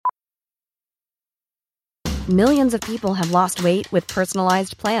Millions of people have lost weight with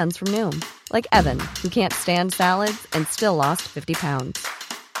personalized plans from Noom. Like Evan, who can't stand salads and still lost 50 pounds.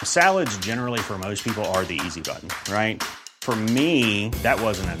 Salads generally for most people are the easy button, right? For me, that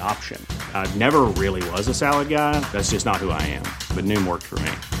wasn't an option. I never really was a salad guy. That's just not who I am. But Noom worked for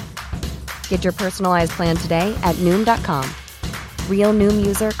me. Get your personalized plan today at Noom.com. Real Noom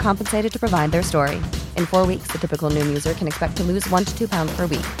user compensated to provide their story. In 4 weeks, the typical Noom user can expect to lose 1 to 2 pounds per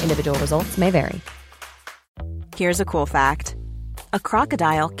week. Individual results may vary. Here's a cool fact. A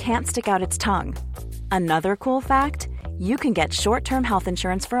crocodile can't stick out its tongue. Another cool fact, you can get short-term health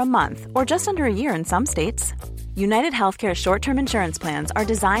insurance for a month or just under a year in some states. United Healthcare short-term insurance plans are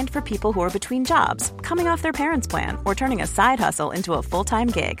designed for people who are between jobs, coming off their parents' plan, or turning a side hustle into a full-time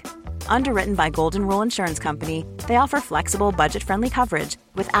gig. Underwritten by Golden Rule Insurance Company, they offer flexible, budget-friendly coverage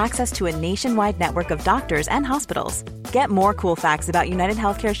with access to a nationwide network of doctors and hospitals. Get more cool facts about United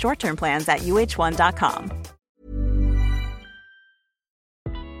Healthcare short-term plans at uh1.com.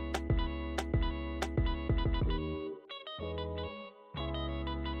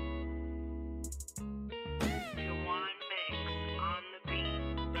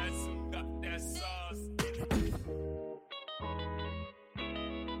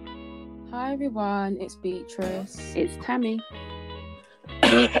 Hi everyone, it's Beatrice. It's Tammy.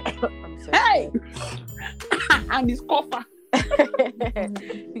 I'm so Hey! And his coffer.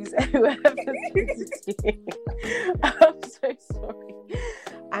 I'm so sorry.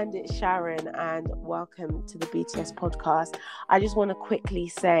 And it's Sharon, and welcome to the BTS podcast. I just want to quickly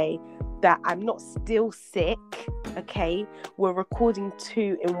say that I'm not still sick, okay? We're recording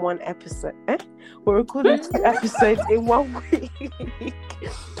 2 in 1 episode. We're recording 2 episodes in 1 week.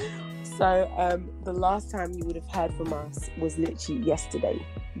 So the last time you would have heard from us was literally yesterday,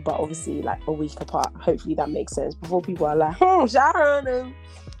 but obviously like a week apart. Hopefully that makes sense before people are like, oh, Sharon.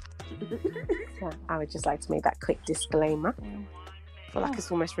 I would just like to make that quick disclaimer. I feel like it's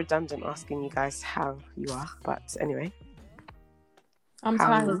almost redundant asking you guys how you are, but anyway. I'm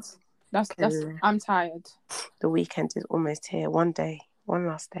tired. I'm tired. The weekend is almost here. One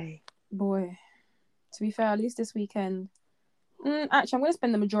last day. Boy, to be fair, at least this weekend. Actually, I'm going to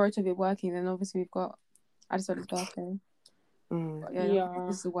spend the majority of it working. Then obviously I just had his birthday. Yeah,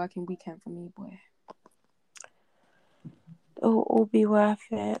 this is a working weekend for me, boy. It'll all be worth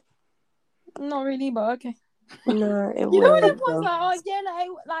it. Not really, but okay. No, it will. You know when everyone's like, oh yeah,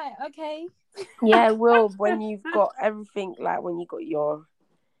 like okay. Yeah, it will. When you've got everything, like when you're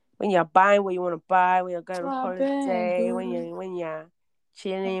buying what you want to buy, when you're going on holiday, when you're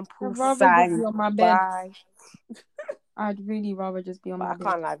chilling, poolside, on my bed. I'd really rather just be on my bed.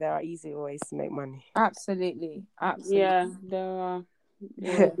 I can't lie, there are easier ways to make money. Absolutely. Yeah, there are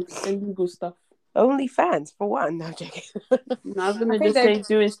illegal stuff. OnlyFans, for one. No, I'm joking. No, I was going to just say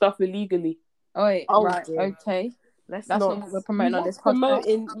doing stuff illegally. Right, okay. That's not what we're promoting on this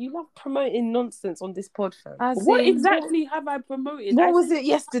podcast. You love promoting nonsense on this podcast. What exactly have I promoted? What was it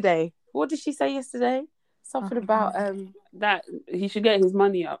yesterday? What did she say yesterday? Something about that he should get his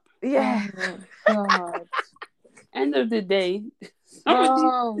money up. Yeah. Oh, God. End of the day.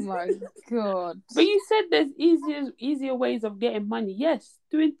 Oh my God. But you said there's easier ways of getting money. Yes,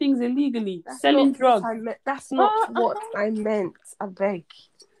 doing things illegally, selling drugs. That's not what I meant. I beg.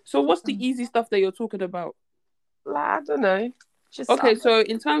 So what's the easy stuff that you're talking about? Like, I don't know. Just okay, so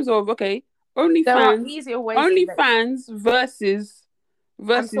in terms of OnlyFans, there are easier ways. OnlyFans versus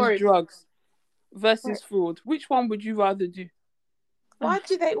drugs versus fraud. Which one would you rather do? Why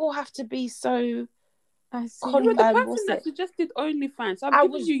do they all have to be so? You were the person that suggested OnlyFans. I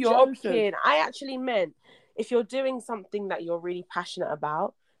was giving you your option. I actually meant if you're doing something that you're really passionate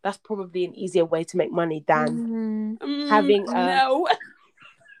about, that's probably an easier way to make money than having no.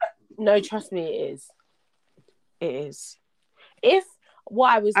 No, trust me, it is. It is. If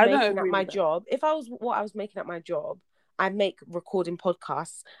what I was making at my job, if I was what I was making at my job, I make recording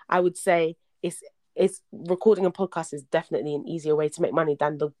podcasts, I would say it's recording a podcast is definitely an easier way to make money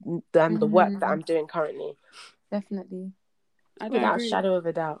than the work that I'm doing currently. Definitely. I don't Without agree. a shadow of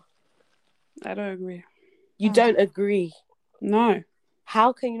a doubt. I don't agree. You don't agree? No.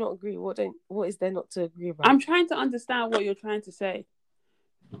 How can you not agree? What is there not to agree about? I'm trying to understand what you're trying to say.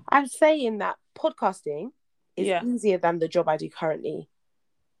 I'm saying that podcasting is easier than the job I do currently.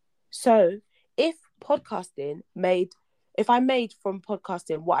 So if I made from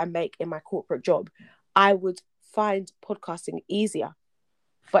podcasting what I make in my corporate job, I would find podcasting easier,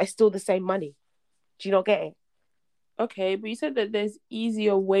 but it's still the same money. Do you not get it? Okay, but you said that there's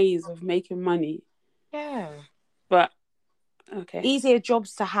easier ways of making money. Yeah. But, okay. Easier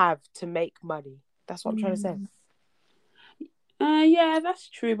jobs to have to make money. That's what I'm trying to say. Yeah, that's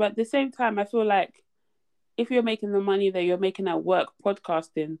true. But at the same time, I feel like if you're making the money that you're making at work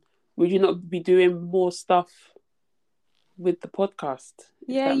podcasting, would you not be doing more stuff with the podcast?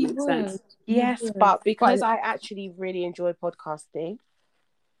 Yeah, you would. Yes, but because I actually really enjoy podcasting,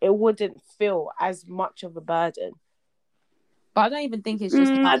 it wouldn't feel as much of a burden. But I don't even think it's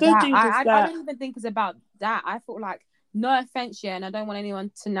just about that. I don't even think it's about that. I thought like, no offense, yeah, and I don't want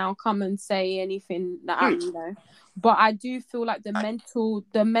anyone to now come and say anything that you know. But I do feel like the mental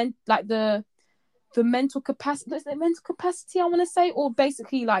capacity, is it mental capacity I want to say, or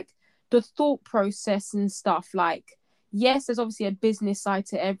basically like the thought process and stuff. Like, yes, there's obviously a business side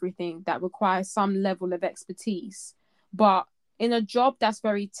to everything that requires some level of expertise, but in a job that's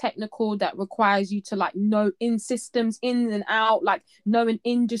very technical, that requires you to like know in systems in and out, like know an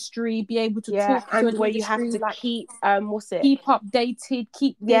industry, be able to talk to an where industry, you have to like, keep keep updated,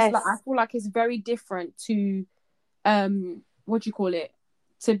 keep this. Like, I feel like it's very different to what do you call it?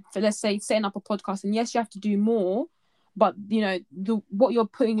 For let's say setting up a podcast, and yes, you have to do more, but you know what you're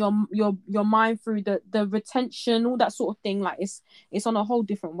putting your mind through, the retention, all that sort of thing, like it's on a whole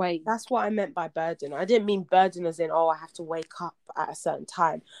different way. That's what I meant by burden. I didn't mean burden as in I have to wake up at a certain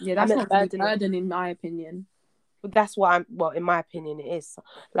time. Yeah, that's not burden in my opinion. But that's what in my opinion it is.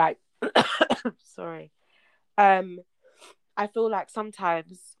 Like sorry. I feel like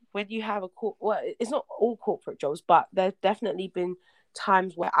sometimes when you have it's not all corporate jobs, but there's definitely been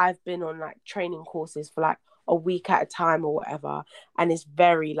times where I've been on like training courses for like a week at a time or whatever, and it's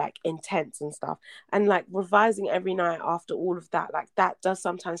very like intense and stuff, and like revising every night after all of that, like that does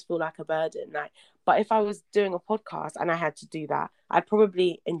sometimes feel like a burden. Like, but if I was doing a podcast and I had to do that, I'd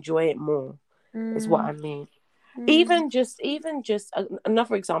probably enjoy it more, is what I mean. Even just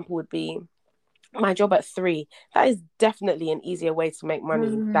another example would be my job at 3. That is definitely an easier way to make money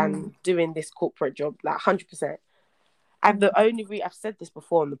than doing this corporate job, like 100%. And the only I've said this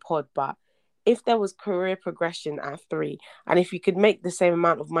before on the pod, but if there was career progression at 3, and if you could make the same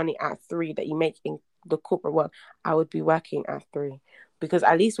amount of money at 3 that you make in the corporate world, I would be working at 3. Because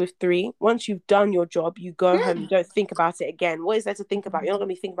at least with 3, once you've done your job, you go home, you don't think about it again. What is there to think about? You're not going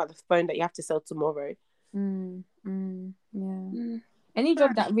to be thinking about the phone that you have to sell tomorrow. Any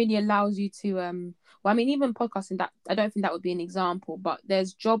job that really allows you to well, I mean, even podcasting, that I don't think that would be an example, but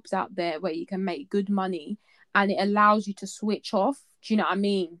there's jobs out there where you can make good money and it allows you to switch off. Do you know what I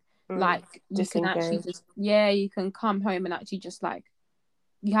mean? Like, you can actually you can come home and actually just like,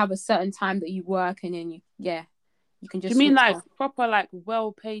 you have a certain time that you work, and then you can just. Do you mean like proper like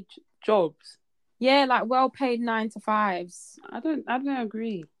well-paid jobs? Yeah, like well-paid 9 to 5s. I don't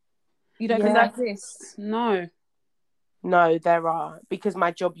agree. You don't think that exists? No, there are, because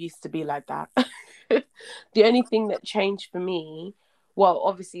my job used to be like that. The only thing that changed for me, well,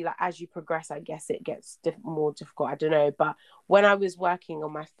 obviously, like as you progress, I guess it gets more difficult. I don't know, but when I was working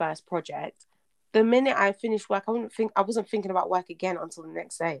on my first project, the minute I finished work, I wasn't thinking about work again until the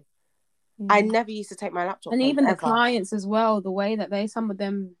next day. I never used to take my laptop. And even the clients as well, the way that some of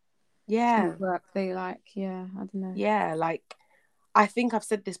them work, they like, I don't know. Yeah, like I think I've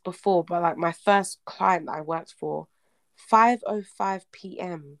said this before, but like my first client that I worked for, 5:05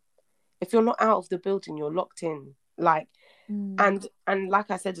 p.m. If you're not out of the building, you're locked in. Like, and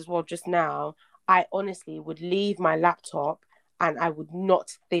like I said as well just now, I honestly would leave my laptop and I would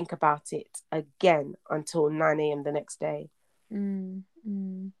not think about it again until 9 a.m. the next day. So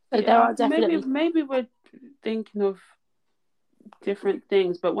there are definitely... Maybe we're thinking of different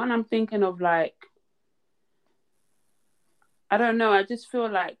things, but when I'm thinking of like, I don't know, I just feel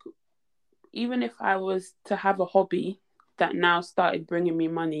like even if I was to have a hobby that now started bringing me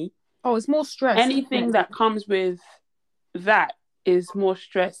money, it's more stress. Anything that comes with that is more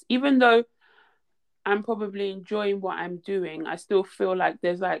stress. Even though I'm probably enjoying what I'm doing, I still feel like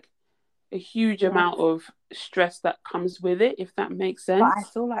there's like a huge amount of stress that comes with it, if that makes sense. But I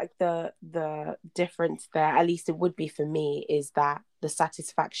feel like the difference there, at least it would be for me, is that the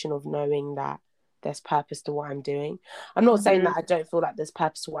satisfaction of knowing that there's purpose to what I'm doing. I'm not saying that I don't feel like there's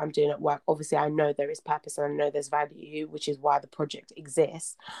purpose to what I'm doing at work. Obviously, I know there is purpose and I know there's value, which is why the project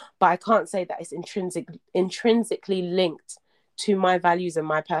exists. But I can't say that it's intrinsically linked to my values and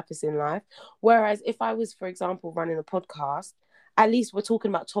my purpose in life. Whereas if I was, for example, running a podcast, at least we're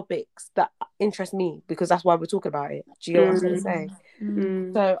talking about topics that interest me, because that's why we're talking about it. Do you get what I'm trying to say?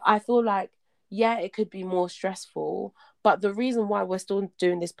 So I feel like, it could be more stressful, but the reason why we're still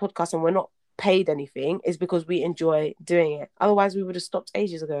doing this podcast and we're not paid anything is because we enjoy doing it. Otherwise we would have stopped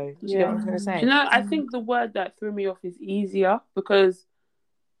ages ago. Do you know what I'm trying to say? You know, I think the word that threw me off is easier, because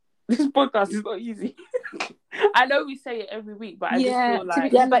this podcast is not easy. I know we say it every week, but I just feel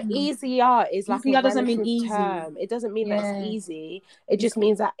like but easier is like easier doesn't mean easy term. It doesn't mean that it's easy. It just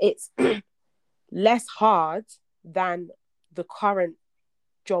means that it's less hard than the current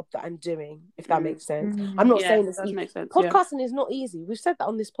job that I'm doing, if that makes sense. I'm not saying it's easy. Make sense. Podcasting is not easy. We've said that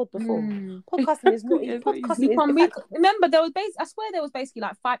on this pod before. Podcasting is not easy. Remember, there was I swear there was basically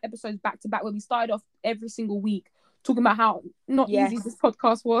like 5 episodes back to back where we started off every single week talking about how not easy this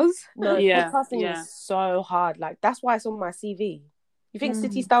podcast was. No, podcasting is so hard. Like, that's why it's on my CV. You think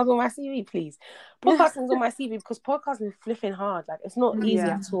City Style's on my CV, please? Podcasting is on my CV because podcasting is flipping hard. Like, it's not easy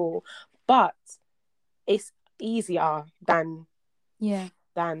at all, but it's easier than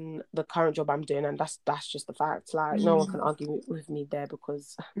the current job I'm doing, and that's just the fact. Like, no one can argue with me there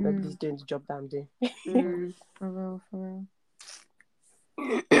because nobody's doing the job that I'm doing. For real.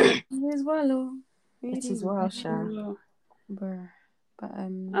 It is well, it is well, Sha.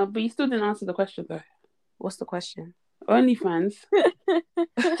 But you still didn't answer the question though. What's the question? OnlyFans,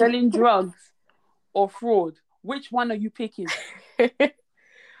 selling drugs, or fraud? Which one are you picking?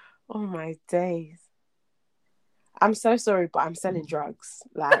 Oh my days! I'm so sorry, but I'm selling drugs.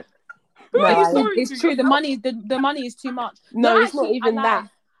 Like, it's true. The money is too much. No, it's not even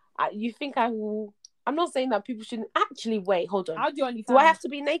that. You think I will? I'm not saying that people shouldn't. Actually, wait, hold on. I'll do OnlyFans. Do I have to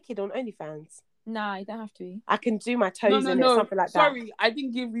be naked on OnlyFans? Nah, you don't have to be. I can do my toes in it, something like that. Sorry, I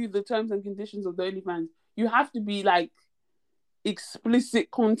didn't give you the terms and conditions of the OnlyFans. You have to be like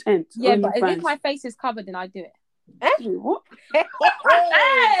explicit content. Yeah, but if my face is covered, then I do it. What?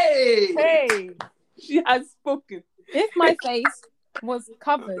 Hey! She has spoken. If my face was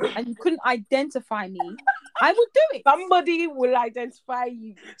covered and you couldn't identify me, I would do it. Somebody will identify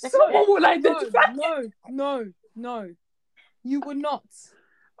you. Someone will identify. No. You would not.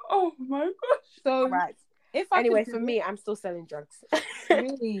 Oh my gosh. So right. Anyway, for me, I'm still selling drugs.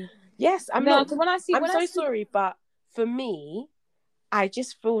 Really? Yes, I'm not. I'm sorry, but for me, I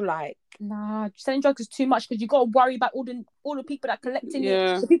just feel like selling drugs is too much because you got to worry about all the people that are collecting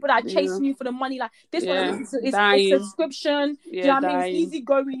it, the people that are chasing you for the money. Like this one is a subscription. Do you know what I mean? It's easy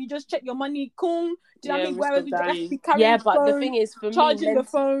going. You just check your money, cool. Do you know what I mean? Whereas you have to be carrying the phone, the thing is, for charging the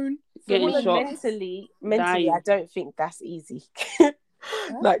phone. Mentally, I don't think that's easy.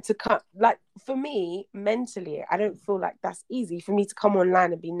 Like to cut, like for me mentally, I don't feel like that's easy for me to come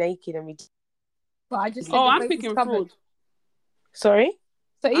online and be naked and But I just I'm picking fraud. Sorry?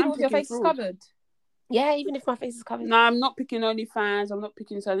 So even if your face is covered? Yeah, even if my face is covered. No, I'm not picking OnlyFans. I'm not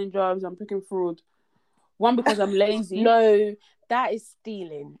picking selling drugs. I'm picking fraud. One, because I'm lazy. No, that is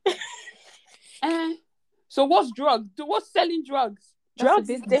stealing. So what's drugs? What's selling drugs? Drugs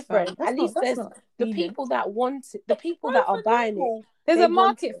is different. At least there's the people that want it, the people that are buying it. There's a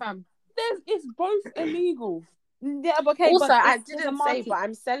market, fam. It's both illegal. Yeah, okay. Also, I didn't say, but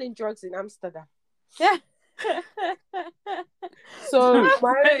I'm selling drugs in Amsterdam. Yeah. So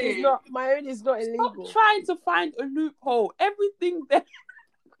my own is not illegal. Stop trying to find a loophole. Everything there.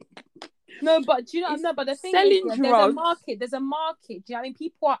 No, but you know, but the thing is, there's a market. Do you know what I mean?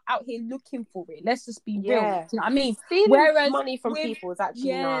 People are out here looking for it. Let's just be real. Do you know what I mean? Stealing money from people is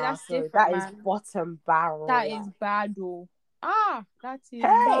actually that's different. That is bottom barrel. That is bad, though. That is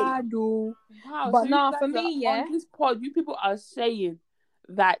bad, though. Wow. But now for me, on this pod, you people are saying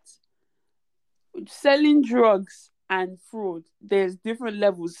that selling drugs and fraud, there's different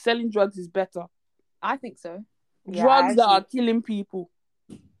levels. Selling drugs is better. I think so. Drugs that are killing people.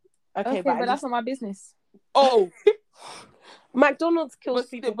 Okay, but that's not my business. Oh, McDonald's kills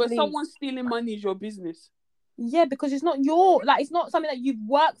people. But someone stealing money is your business. Yeah, because it's not it's not something that you've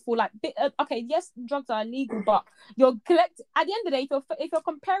worked for. Like, okay, yes, drugs are illegal, but you're at the end of the day, if you're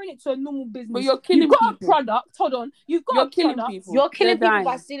comparing it to a normal business, but you're killing people. You've got a product. Hold on, you're killing people. You're killing people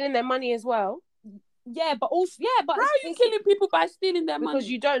by stealing their money as well. Yeah, but how are you killing people by stealing their money? Because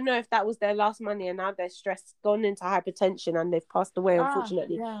you don't know if that was their last money and now they're stressed, gone into hypertension and they've passed away,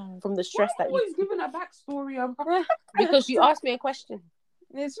 unfortunately, from the stress that always giving a backstory of. Because you asked me a question.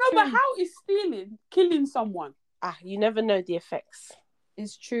 It's true. But how is stealing killing someone? You never know the effects.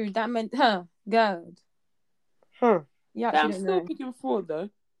 It's true. That meant God. Yeah, I'm still picking fraud though.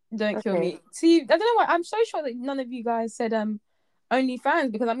 Don't kill me. See, I don't know why. I'm so sure that none of you guys said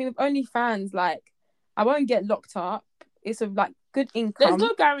OnlyFans, because I mean with OnlyFans, like, I won't get locked up. It's a good income. There's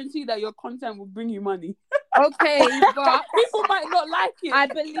no guarantee that your content will bring you money. Okay, but people might not like it. I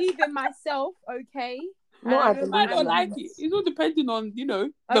believe in myself. Okay. No, I might not like it. It's all depending on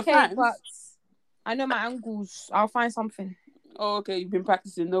the fans. But I know my angles. I'll find something. Oh, okay. You've been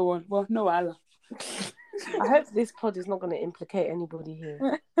practicing. No one. Well, no Allah. I hope this pod is not going to implicate anybody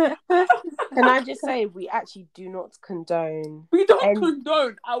here. Can I just say, we actually do not condone. We don't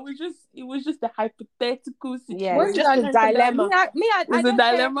condone. It was just a hypothetical situation. Yeah, it's just a dilemma. It's a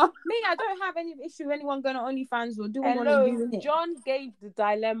dilemma. Me, I don't have any issue with anyone going on OnlyFans or doing what they do. John gave the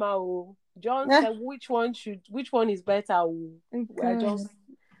dilemma. John said, which one is better? God.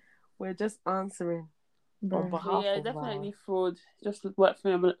 We're just answering on Bruh. behalf Yeah, of definitely fraud. Just work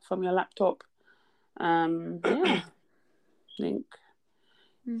from your laptop. Yeah, I think.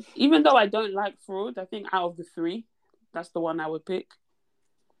 Even though I don't like fraud, I think out of the three, that's the one I would pick.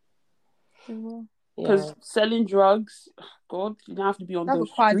 Because yeah. selling drugs, God, you don't have to be on That those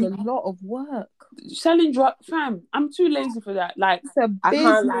requires streets. a lot of work. Selling drug, fam, I'm too lazy for that. Like, It's a I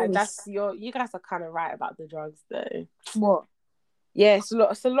can't lie. business. You guys are kind of right about the drugs, though. What? Yeah, it's a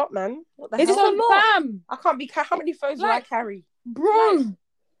lot. It's a lot, man. What the It's hell? a lot. Fam. I can't be. How many phones do I Like- carry? Bro.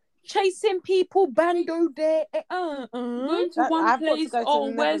 Chasing people, bando there. going to one I've got to place, go to oh,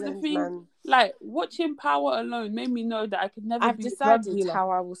 the where's the Netherlands, thing? man. Like, watching Power alone made me know that I could never I've be a drug decided dealer.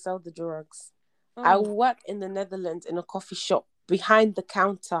 how I will sell the drugs. I will work in the Netherlands in a coffee shop behind the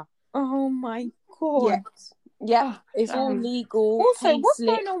counter. Oh my God. Yeah, it's all legal. Also, what's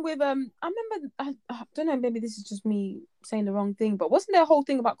slip. going on with I remember I don't know, maybe this is just me saying the wrong thing, but wasn't there a whole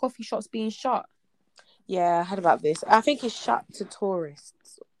thing about coffee shops being shut? Yeah, I heard about this. I think it's shut to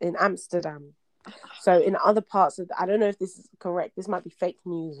tourists in Amsterdam. So in other parts of, I don't know if this is correct. This might be fake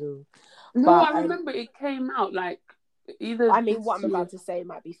news. No, I remember it came out like either. I mean, what I'm about to say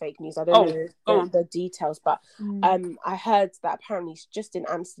might be fake news. I don't know the details, but I heard that apparently it's just in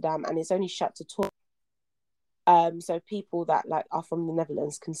Amsterdam and it's only shut to tourists. So people that like are from the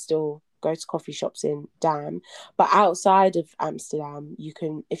Netherlands can still go to coffee shops in Dam, but outside of Amsterdam, you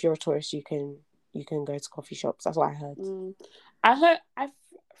can, if you're a tourist, you can go to coffee shops. That's what I heard. I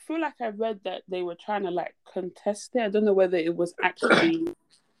feel like I read that they were trying to like contest it. I don't know whether it was actually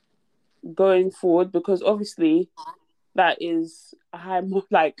going forward, because obviously that is a high,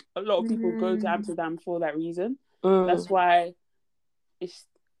 like a lot of people go to Amsterdam for that reason. That's why it's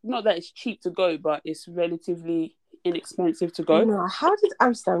not that it's cheap to go, but it's relatively inexpensive to go. No, how did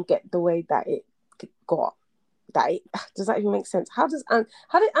Amsterdam get the way that it got? Does that even make sense? How did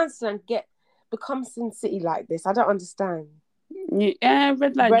Amsterdam become Sin City like this? I don't understand. Yeah,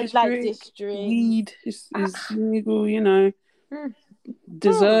 red light district. Weed is legal, you know.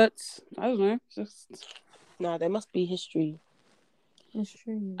 Desserts. I don't know. No, there must be history.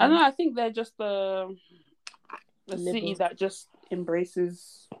 History. I don't know. I think they're just a city that just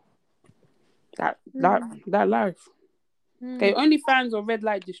embraces that life. Okay, only fans of red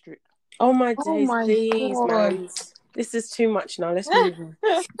light district. Oh my days, please, man. This is too much now. Let's move on.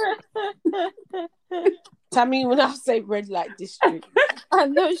 Tell me when I say red light district. I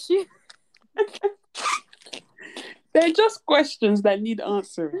know she. They're just questions that need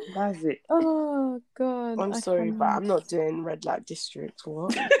answering. That's it. Oh God. I'm sorry, but I'm not doing red light district.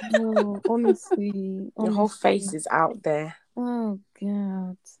 What? No, honestly. Your whole face is out there. Oh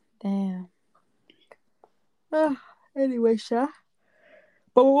God. Damn. Anyway, Sha.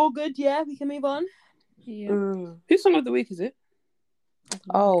 But we're all good, yeah? We can move on. Yeah. Whose song of the week is it?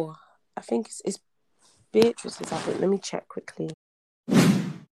 Oh, I think it's Beatrice's. I think. Let me check quickly.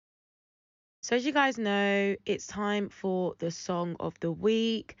 So as you guys know, it's time for the song of the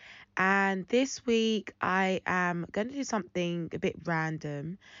week. And this week I am going to do something a bit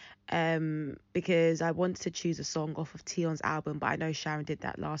random because I wanted to choose a song off of Tion's album, but I know Sharon did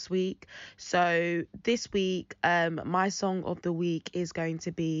that last week. So this week, my song of the week is going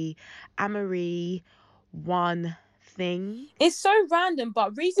to be Amarie, One Thing. It's so random,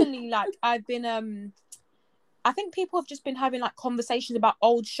 but recently, like, I've been I think people have just been having like conversations about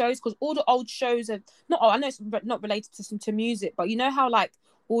old shows, because all the old shows are I know it's not related to music, but you know how like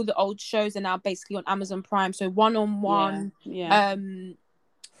all the old shows are now basically on Amazon Prime. So One on One,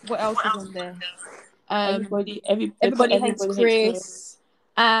 what else is on there? Everybody Hates Chris,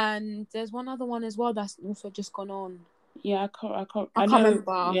 and there's one other one as well that's also just gone on. Yeah, I can't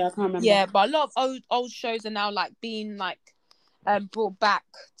remember. Yeah, I can't remember. Yeah, but a lot of old shows are now like being like brought back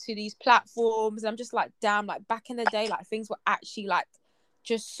to these platforms. I'm just like, damn, like back in the day, like things were actually like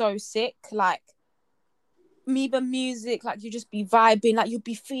just so sick. Like the music, like you just be vibing, like you'd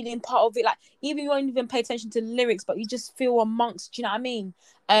be feeling part of it, like even you won't even pay attention to the lyrics, but you just feel amongst, do you know what I mean?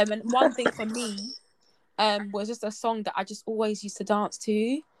 And one thing for me was just a song that I just always used to dance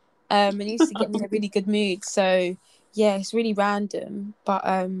to, and it used to get me in a really good mood. So yeah, it's really random, but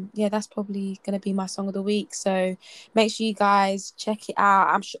yeah, that's probably gonna be my song of the week. So make sure you guys check it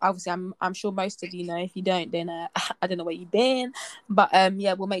out. I'm sure most of you know. If you don't, then I don't know where you've been, but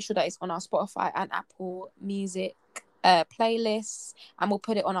yeah, we'll make sure that it's on our Spotify and Apple Music playlists, and we'll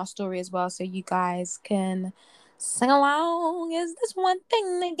put it on our story as well, so you guys can sing along. Is this one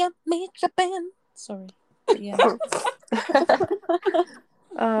thing that got me tripping? Sorry, but yeah.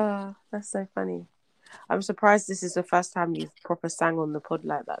 Oh, that's so funny. I'm surprised this is the first time you've proper sang on the pod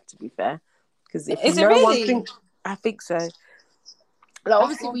like that, to be fair. Because if Is you it know one really? thing, I think so. Like,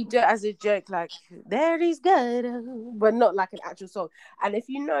 obviously, we do it as a joke, like, there he's good, but not like an actual song. And if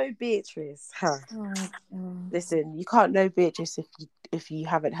you know Beatrice, listen, you can't know Beatrice if you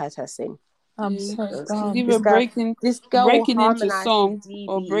haven't heard her sing. I'm so She's done. either breaking This girl will into harmonise song to DBE,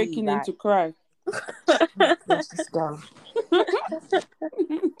 or breaking like, into cry. There's this girl.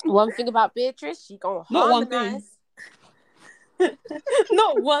 One thing about Beatrice, she gonna Not one thing. harmonise.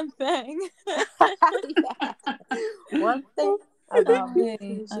 Not one thing. Yeah. One thing about Boy,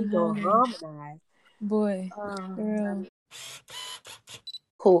 Beatrice, I she gonna know. harmonise. Boy, for real.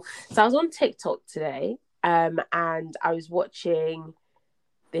 Cool. So I was on TikTok today, and I was watching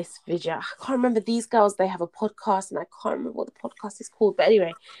this video. I can't remember, these girls, they have a podcast, and I can't remember what the podcast is called, but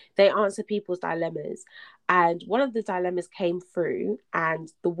anyway, they answer people's dilemmas. And one of the dilemmas came through, and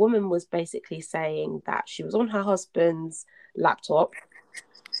the woman was basically saying that she was on her husband's laptop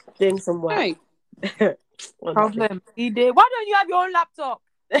doing some work. Hey, Well, problem. He did. Why don't you have your own laptop?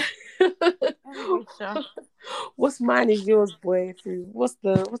 Anyway, sure. What's mine is yours, boy. What's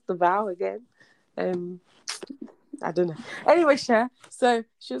the vow again? I don't know. Anyway, Cher. So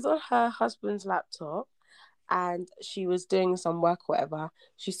she was on her husband's laptop and she was doing some work or whatever.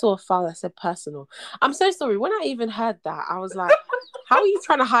 She saw a file that said personal. I'm so sorry. When I even heard that, I was like, how are you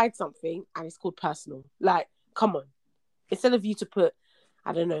trying to hide something and it's called personal? Like, come on. Instead of you to put,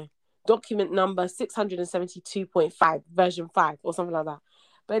 I don't know, document number 672.5, version 5 or something like that.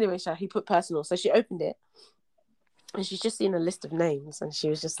 But anyway, Cher, he put personal. So she opened it and she's just seen a list of names and she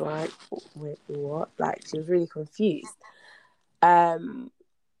was just like, wait, what? Like, she was really confused.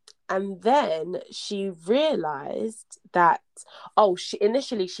 And then she realised that,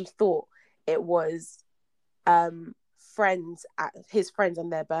 initially she thought it was his friends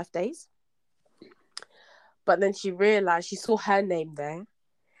and their birthdays. But then she realised, she saw her name there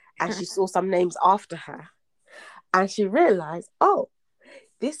and she saw some names after her. And she realised,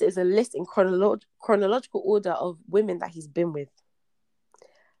 this is a list in chronological order of women that he's been with.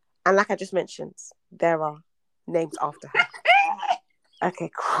 And like I just mentioned, there are names after her.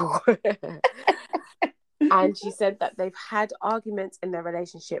 Okay, cool. And she said that they've had arguments in their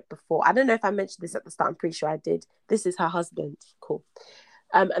relationship before. I don't know if I mentioned this at the start. I'm pretty sure I did. This is her husband. Cool.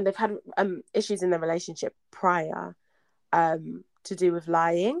 And they've had issues in their relationship prior to do with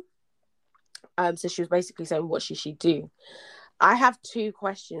lying. So she was basically saying, what should she do? I have 2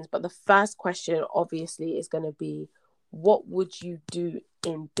 questions, but the first question obviously is going to be, what would you do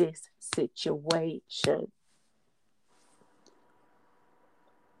in this situation?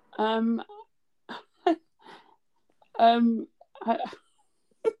 I don't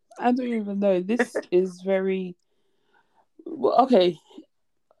even know. This is very okay.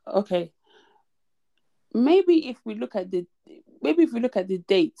 Maybe if we look at the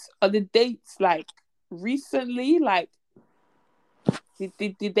dates, are the dates like recently? Like,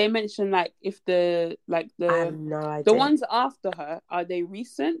 did they mention like if I have no idea. The ones after her, are they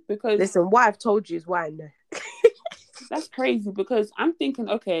recent? Because listen, what I've told you is what I know. That's crazy because I'm thinking,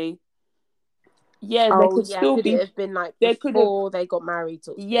 okay, yeah, there could still could be. It have been like before they got married?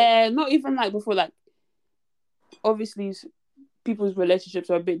 Yeah, not even like before. Like, obviously, people's relationships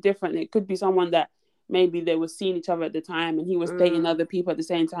are a bit different. It could be someone that maybe they were seeing each other at the time, and he was dating other people at the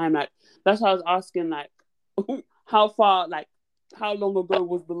same time. Like, that's why I was asking, like, how far, like, how long ago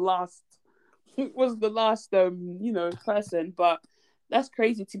was the last person? But that's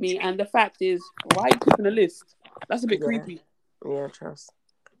crazy to me. And the fact is, why are you keeping a list? That's a bit creepy. Yeah, trust.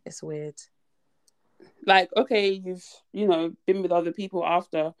 It's weird. Like, okay, you've, been with other people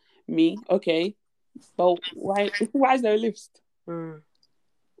after me. Okay. But why is there a list?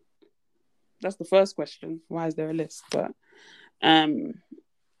 That's the first question. Why is there a list? But I don't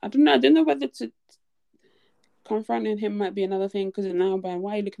know. I don't know whether to confronting him might be another thing, because now,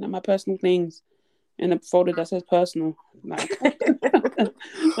 why are you looking at my personal things in a folder that says personal? Like,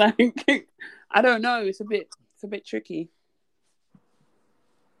 like, I don't know. It's a bit tricky.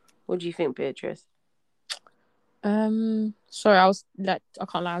 What do you think, Beatrice? Sorry, I was like, I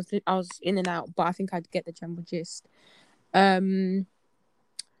can't lie, I was in and out, but I think I'd get the general gist. I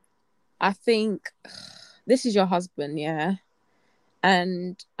think this is your husband, yeah,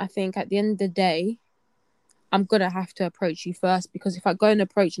 and I think at the end of the day, I'm gonna have to approach you first, because if I go and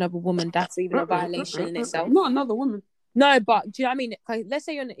approach another woman, that's even a violation in itself. Not another woman. No, but do you know what I mean? Like, let's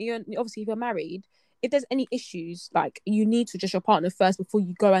say you're obviously, if you're married, if there's any issues, like, you need to just your partner first before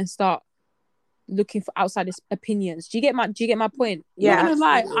you go and start looking for outside opinions. Do you get my point? Yeah, not gonna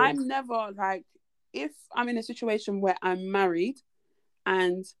lie, I'm never, like, if I'm in a situation where I'm married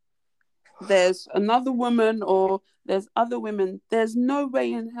and there's another woman or there's other women, there's no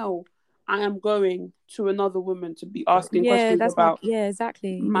way in hell I am going to another woman to be asking questions about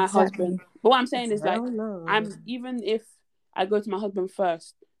exactly. my husband. But what I'm saying is, like, no. even if I go to my husband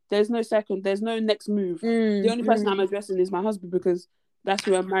first, there's no second, there's no next move. The only person I'm addressing is my husband, because that's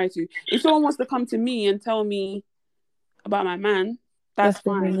who I'm married to. If someone wants to come to me and tell me about my man, that's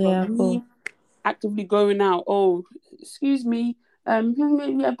fine. Yeah, but cool. me actively going out, oh, excuse me,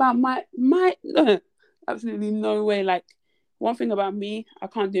 about my absolutely no way. Like, one thing about me, I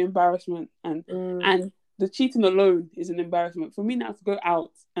can't do embarrassment, and the cheating alone is an embarrassment for me. Now to go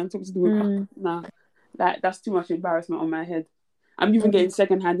out and talk to the women, nah, that's too much embarrassment on my head. I'm even getting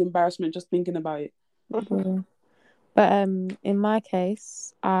secondhand embarrassment just thinking about it. Yeah. But in my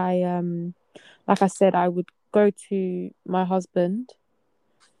case, I like I said, I would go to my husband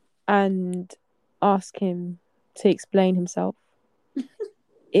and ask him to explain himself.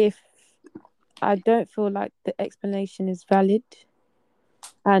 If I don't feel like the explanation is valid,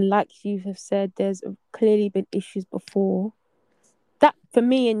 and like you have said, there's clearly been issues before. That, for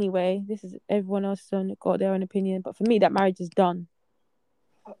me anyway, this is everyone else got their own opinion, but for me, that marriage is done.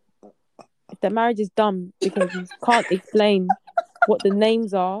 If that marriage is done because you can't explain what the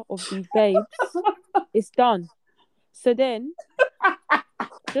names are of these babes, it's done. So then,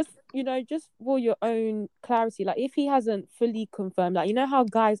 just for your own clarity, like, if he hasn't fully confirmed, like, you know how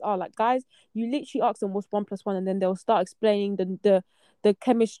guys are, like, guys, you literally ask them what's 1+1, and then they'll start explaining the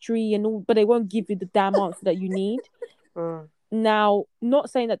chemistry and all, but they won't give you the damn answer that you need. Now, not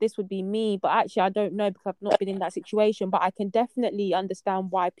saying that this would be me, but actually I don't know, because I've not been in that situation, but I can definitely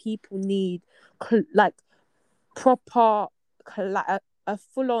understand why people need like proper a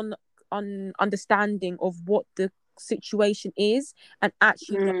full-on understanding of what the situation is, and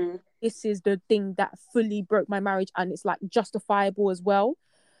actually know this is the thing that fully broke my marriage, and it's like justifiable as well.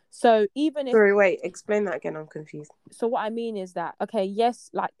 So even if... Sorry, wait, explain that again, I'm confused. So what I mean is that, okay, yes,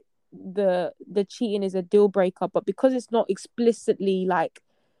 like the cheating is a deal breaker, but because it's not explicitly like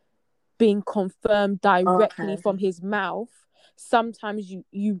being confirmed directly from his mouth, sometimes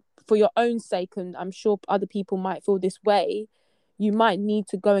you for your own sake, and I'm sure other people might feel this way, you might need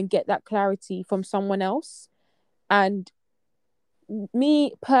to go and get that clarity from someone else. And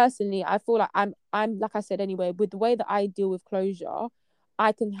me personally, I feel like I'm like I said anyway, with the way that I deal with closure,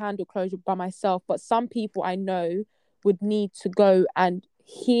 I can handle closure by myself, but some people I know would need to go and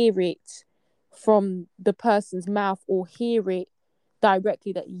hear it from the person's mouth, or hear it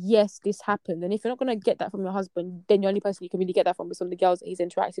directly that yes, this happened. And if you're not going to get that from your husband, then the only person you can really get that from is some of the girls that he's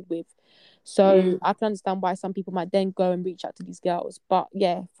interacted with. So I can understand why some people might then go and reach out to these girls. But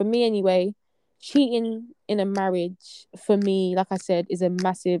yeah, for me anyway, cheating in a marriage, for me, like I said, is a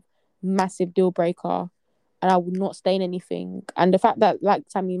massive deal breaker, and I would not stain anything. And the fact that, like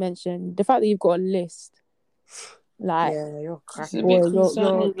Tammy mentioned, the fact that you've got a list, like, yeah, you're it's a cracking. bit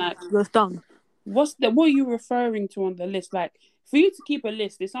concerning. Like, you're done. What are you referring to on the list? Like, for you to keep a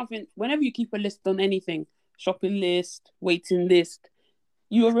list, it's something. Whenever you keep a list on anything, shopping list, waiting list,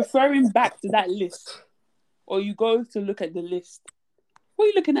 you are referring back to that list, or you go to look at the list. What are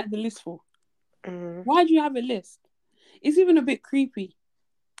you looking at the list for? Why do you have a list? It's even a bit creepy.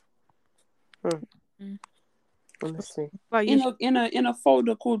 Honestly, in a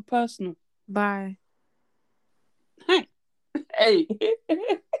folder called personal. Bye. Hi. Hey.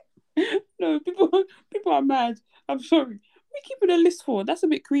 No, people are mad. I'm sorry. What are you keeping a list for? That's a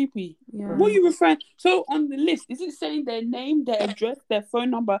bit creepy. Yeah. What are you referring? So on the list, is it saying their name, their address, their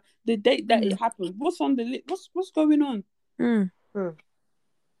phone number, the date that it happened? What's on the list? What's going on?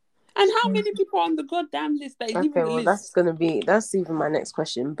 And how many people are on the goddamn list that is even the list? That's even my next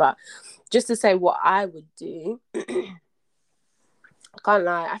question. But just to say what I would do, I can't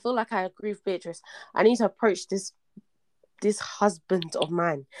lie, I feel like I agree with Beatrice. I need to approach this husband of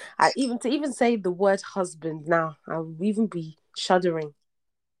mine. To even say the word husband now, I will even be shuddering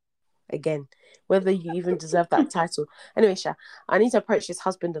again, whether you even deserve that title. Anyway, Sha, I need to approach this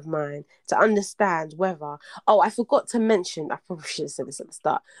husband of mine to understand whether... Oh, I forgot to mention, I probably should have said this at the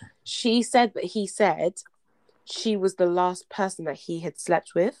start. She said that he said she was the last person that he had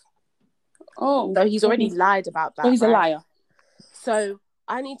slept with. Oh. So he's already lied about that. So he's a liar. So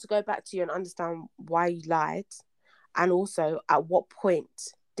I need to go back to you and understand why you lied, and also at what point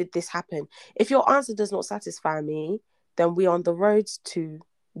did this happen. If your answer does not satisfy me, then we're on the road to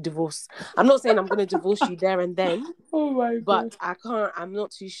divorce. I'm not saying I'm going to divorce you there and then. Oh my God. But I'm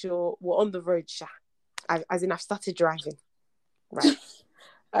not too sure. We're on the road, Sha. As in, I've started driving. Right.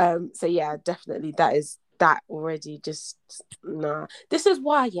 So yeah, definitely that already just... Nah. This is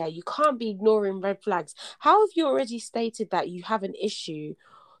why, yeah, you can't be ignoring red flags. How have you already stated that you have an issue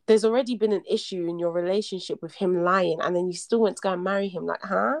there's already been an issue in your relationship with him lying, and then you still went to go and marry him. Like,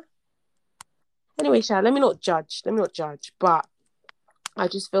 huh? Anyway, Sha, let me not judge, but I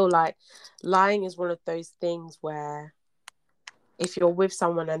just feel like lying is one of those things where if you're with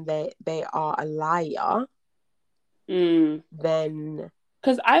someone and they are a liar, then...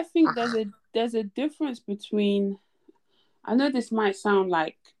 Because I think there's a difference between... I know this might sound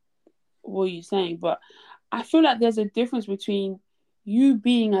like what you're saying, but I feel like there's a difference between you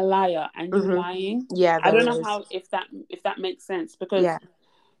being a liar and you lying. Yeah, I don't know is. how if that makes sense, because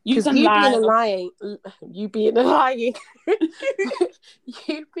you can lie. You being a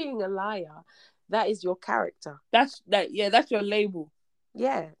liar, that is your character. That's your label.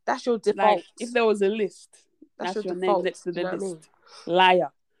 Yeah, that's your default. Like, if there was a list, that's your default name next to the list. I mean?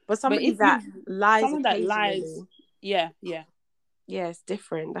 Liar. But somebody that lies occasionally, yeah, it's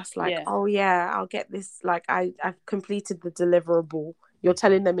different. That's like, oh yeah, I'll get this. Like, I've completed the deliverable. You're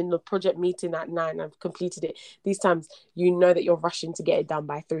telling them in the project meeting at 9, I've completed it. These times, you know that you're rushing to get it done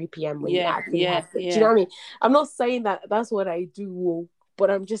by 3 p.m. when you actually have it. Do you know what I mean? I'm not saying that that's what I do,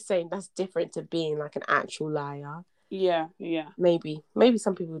 but I'm just saying that's different to being like an actual liar. Yeah. Maybe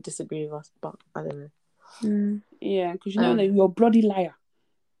some people would disagree with us, but I don't know. Yeah, because you know you're a bloody liar.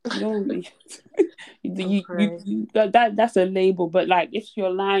 That's a label. But like, if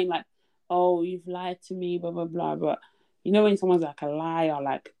you're lying, like, oh, you've lied to me, blah blah blah. But you know when someone's like a liar,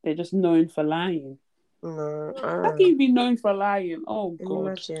 like they're just known for lying. No, how can you be known for lying? Oh God.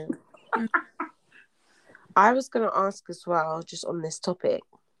 Imagine. I was gonna ask as well, just on this topic.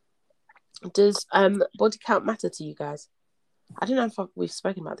 Does body count matter to you guys? I don't know if we've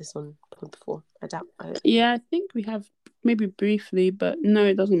spoken about this one before. I doubt. Yeah, I think we have, maybe briefly, but no,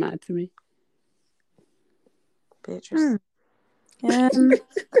 it doesn't matter to me. Beatrice.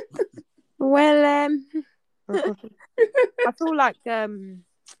 Well, I feel like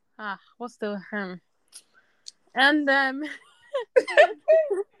what's the and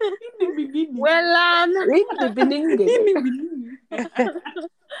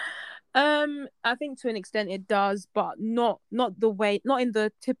I think to an extent it does, but not in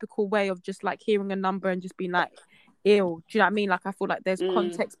the typical way of just like hearing a number and just being like, ew. Do you know what I mean? Like, I feel like there's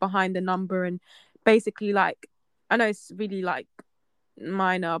context behind the number, and basically, like, I know it's really like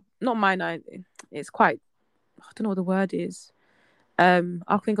not minor. It's quite, I don't know what the word is.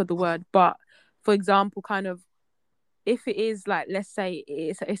 I'll think of the word, but for example, kind of, if it is like, let's say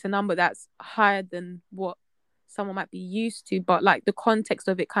it's a number that's higher than what someone might be used to, but like the context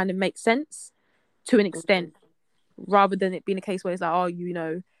of it kind of makes sense to an extent, rather than it being a case where it's like, oh, you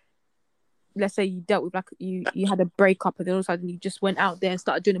know, let's say you dealt with like you had a breakup and then all of a sudden you just went out there and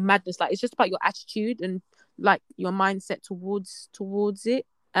started doing a madness. Like, it's just about your attitude and like your mindset towards it.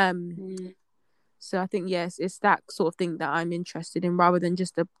 So I think, yes, it's that sort of thing that I'm interested in, rather than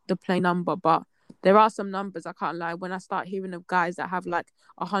just the plain number. But there are some numbers, I can't lie, when I start hearing of guys that have like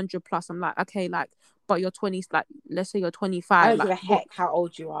 100 plus, I'm like, okay, like, but you're 20, like, let's say you're 25. I don't give a heck how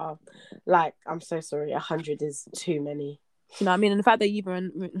old you are. Like, I'm so sorry, 100 is too many. You know what I mean? And the fact that the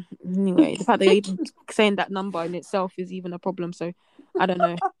fact that you're even saying that number in itself is even a problem. So I don't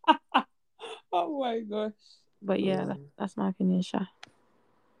know. Oh my gosh. But yeah, that's my opinion, Sha.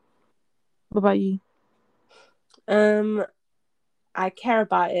 What about you? I care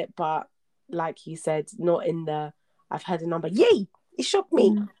about it, but like you said, not in the I've heard a number, yay, it shocked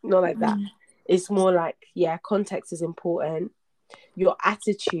me. Not like that. It's more like, yeah, context is important. Your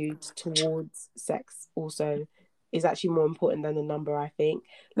attitude towards sex also is actually more important than the number, I think.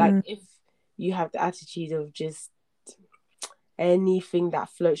 Like, if you have the attitude of just anything that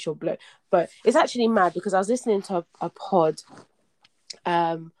floats your boat. But it's actually mad, because I was listening to a pod,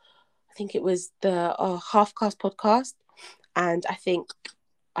 I think it was the Half Cast podcast, and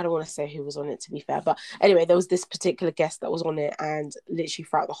I don't want to say who was on it, to be fair, but anyway, there was this particular guest that was on it, and literally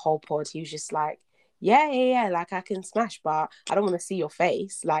throughout the whole pod he was just like, yeah, like, I can smash, but I don't want to see your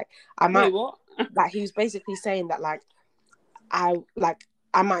face. Like, I might... Wait, what? Like, he was basically saying that, like,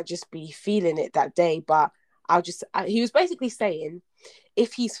 I might just be feeling it that day, but he was basically saying,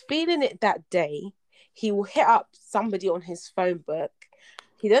 if he's feeling it that day, he will hit up somebody on his phone book.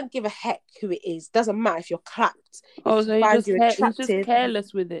 He don't give a heck who it is. Doesn't matter if you're clapped. Oh, so he's just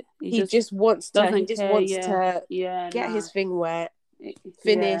careless with it. He just wants to get his thing wet,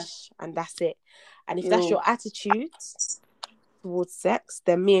 finish, and that's it. And if that's your attitude towards sex,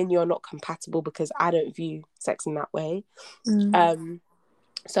 then me and you are not compatible, because I don't view sex in that way.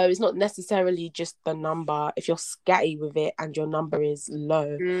 So it's not necessarily just the number. If you're scatty with it and your number is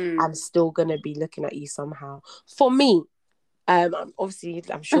low, I'm still gonna be looking at you somehow. For me, Obviously,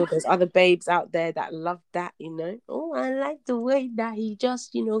 I'm sure there's other babes out there that love that, you know. Oh, I like the way that he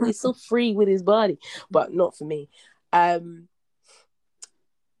just, you know, he's so free with his body, but not for me. But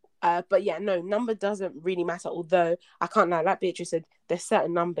yeah, no, number doesn't really matter. Although I can't lie, like Beatrice said, there's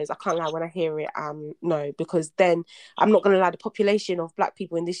certain numbers I can't lie when I hear it. No, because then I'm not gonna lie, the population of black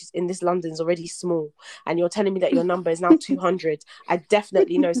people in this London is already small, and you're telling me that your number is now 200. I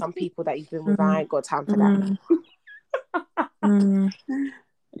definitely know some people that you've been with. I ain't got time for that.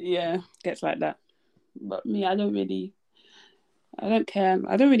 Yeah, gets like that. But me, I don't care.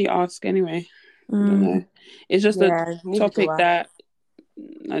 I don't really ask anyway. I don't know. It's just a topic that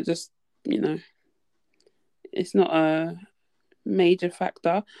I just, you know, it's not a major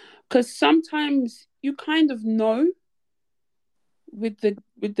factor, because sometimes you kind of know with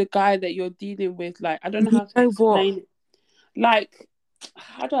the guy that you're dealing with. Like, I don't know how to explain it. Like,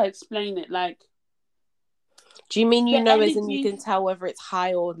 how do I explain it? Like, do you mean you know energy, as in you can tell whether it's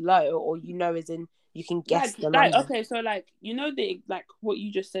high or low, or you know as in you can guess the number? Okay, so like, you know, like what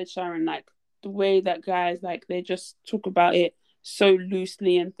you just said, Sharon, like the way that guys, like, they just talk about it so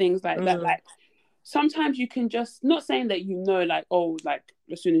loosely and things like that. Like, sometimes you can just, not saying that, you know, like, oh, like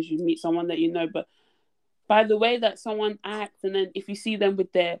as soon as you meet someone that you know, but by the way that someone acts, and then if you see them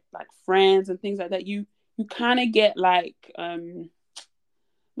with their like friends and things like that, you kind of get like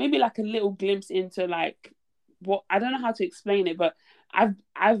maybe like a little glimpse into like what, I don't know how to explain it, but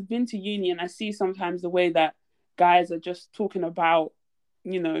I've been to uni, and I see sometimes the way that guys are just talking about,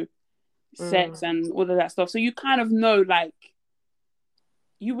 you know, sex and all of that stuff. So you kind of know, like,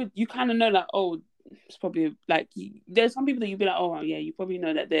 you kind of know, like, oh, it's probably like, there's some people that you'd be like, oh yeah, you probably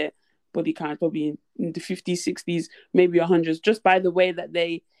know that their body count probably in the 50s, 60s, maybe 100s, just by the way that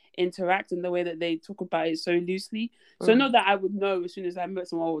they interact and the way that they talk about it so loosely. So not that I would know as soon as I met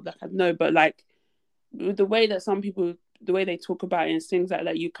someone, like I'd know, but like the way that some people, the way they talk about it and things like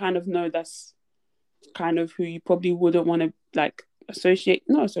that, you kind of know that's kind of who you probably wouldn't want to like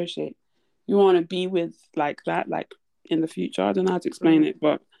not associate, you want to be with like that, like in the future. I don't know how to explain it,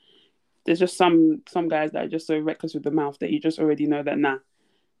 but there's just some guys that are just so reckless with the mouth that you just already know that, nah,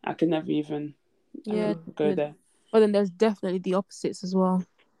 I could never even go there. But then there's definitely the opposites as well.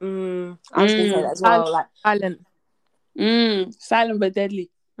 I was going to say that as well. Like silent but deadly.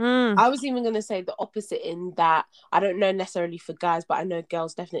 I was even going to say the opposite, in that I don't know necessarily for guys, but I know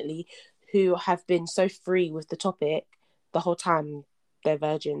girls definitely who have been so free with the topic the whole time they're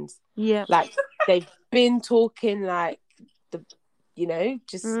virgins. Yeah. Like, they've been talking like you know,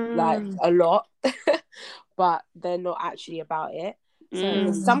 just like a lot, but they're not actually about it.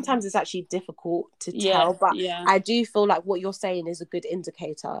 So sometimes it's actually difficult to tell, but I do feel like what you're saying is a good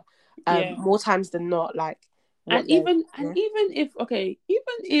indicator. More times than not, like, even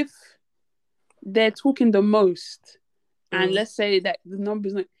if they're talking the most, and let's say that the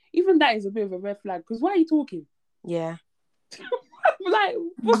numbers, like, even that is a bit of a red flag, because why are you talking? Yeah. Like,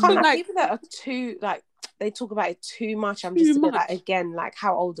 people that are too, like, they talk about it too much. I'm just a bit like, again, like,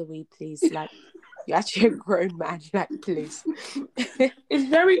 how old are we, please? Like, you're actually a grown man, like, please. It's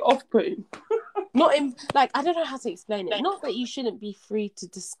very off-putting. Not in, like, I don't know how to explain it. Not that you shouldn't be free to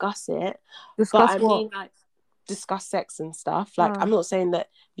discuss it, but I mean, like, discuss sex and stuff. Like, I'm not saying that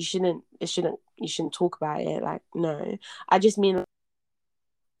you shouldn't talk about it. Like, no, I just mean, like,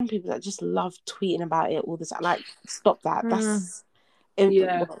 some people that just love tweeting about it all the time. Like, stop that. That's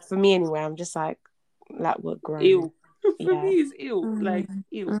for me anyway. I'm just like we're grown. Ew. For me, it's ill. Like,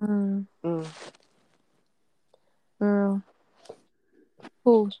 ew.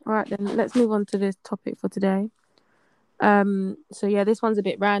 Cool. All right, then let's move on to this topic for today. So yeah, this one's a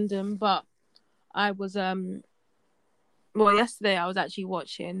bit random, but I was yesterday I was actually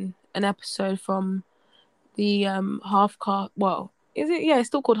watching an episode from the Half-Cast. Well, is it? Yeah, it's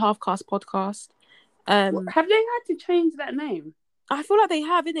still called Half-Cast podcast. Have they had to change that name? I feel like they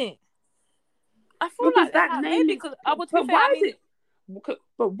have, innit? I feel because like that name. Maybe because I would.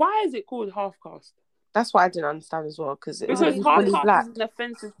 But why is it called Half-Cast? That's what I didn't understand as well. Because Half-Cast is an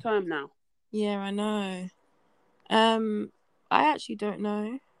offensive term now. Yeah, I know. I actually don't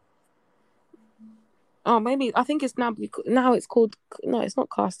know. Oh, maybe I think it's now it's called. No, it's not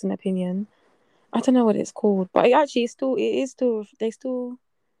Cast an Opinion. I don't know what it's called, but it is still. They still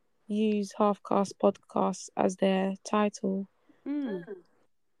use Half-Cast podcast as their title.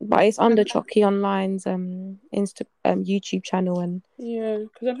 But it's under Chucky Online's YouTube channel. And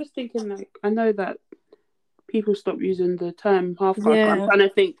because I'm just thinking, like, I know that people stop using the term Half-Cast. Yeah. I'm trying to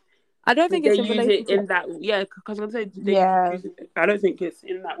think. I don't think it's in relation to that. Yeah, because I'm saying I don't think it's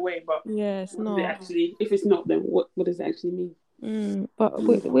in that way. But it's not actually. If it's not, then what does it actually mean? But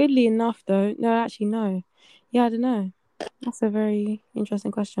weirdly enough, though, no, actually no. Yeah, I don't know. That's a very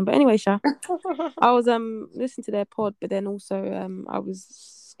interesting question. But anyway, Sha, I was listening to their pod, but then also I was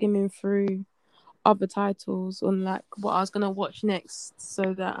skimming through other titles on like what I was gonna watch next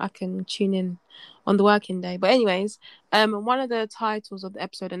so that I can tune in on the working day. But anyways, one of the titles of the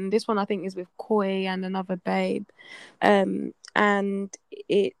episode, and this one I think is with Koi and another babe, and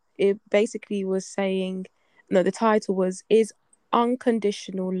it basically was saying, no, the title was "Is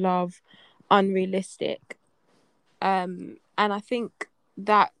Unconditional Love Unrealistic?" And I think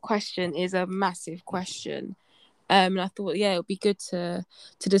that question is a massive question. And I thought, yeah, it would be good to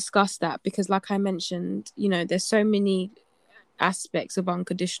discuss that because, like I mentioned, you know, there's so many aspects of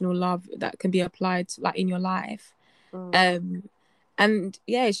unconditional love that can be applied, like in your life. And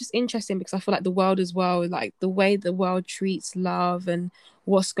yeah, it's just interesting because I feel like the world as well, like the way the world treats love and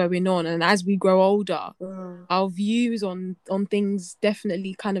what's going on, and as we grow older, our views on things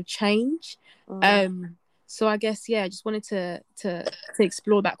definitely kind of change. So I guess I just wanted to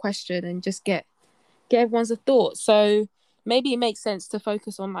explore that question and just get everyone's thoughts. So maybe it makes sense to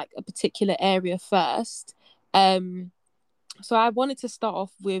focus on like a particular area first. So I wanted to start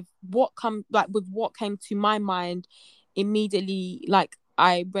off with what came to my mind immediately. Like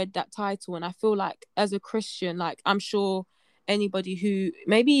I read that title, and I feel like as a Christian, like I'm sure anybody who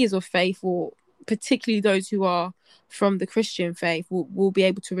maybe is of faith, or particularly those who are from the Christian faith, will be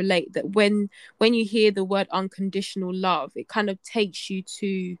able to relate that when you hear the word unconditional love, it kind of takes you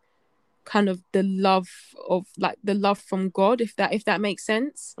to kind of the love from God, if that makes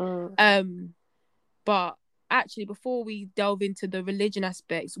sense. But actually, before we delve into the religion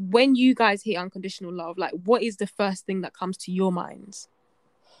aspects, when you guys hear unconditional love, like what is the first thing that comes to your minds?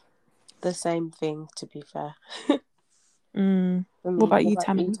 The same thing, to be fair. What about you,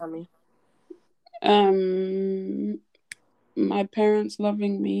 Tammy? My parents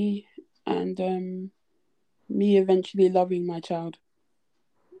loving me, and me eventually loving my child.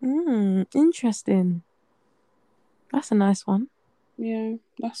 Interesting. That's a nice one. Yeah,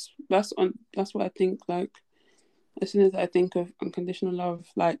 that's what I think. Like, as soon as I think of unconditional love,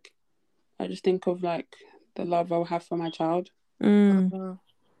 like I just think of like the love I'll have for my child.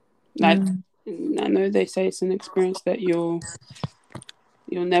 Like, I know they say it's an experience that you'll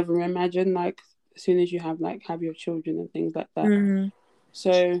never imagine. Like, as soon as you have your children and things like that.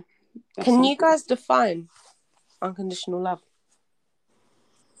 So, can you guys define unconditional love?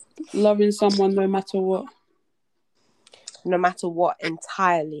 Loving someone no matter what. No matter what,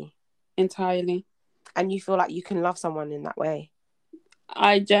 entirely. And you feel like you can love someone in that way?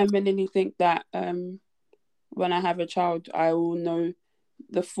 I genuinely think that when I have a child, I will know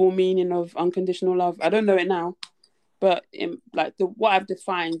the full meaning of unconditional love. I don't know it now, but what I've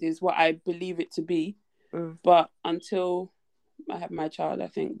defined is what I believe it to be. But until I have my child, I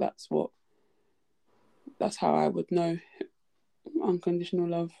think that's how I would know unconditional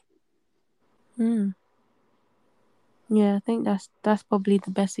love. Yeah, I think that's probably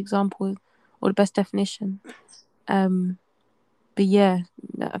the best example or the best definition. But yeah,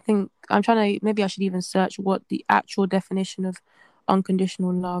 I think I'm trying to, maybe I should even search what the actual definition of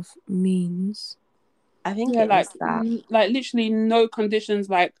unconditional love means. I think it is that. Like literally no conditions.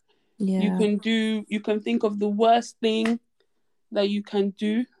 Like, yeah, you can think of the worst thing that you can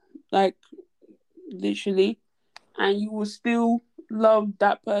do, like literally, and you will still love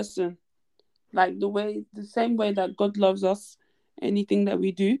that person. Like the same way that God loves us, anything that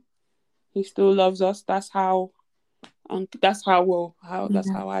we do, He still loves us. That's how I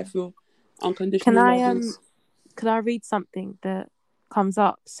feel unconditional love is. Could I read something that comes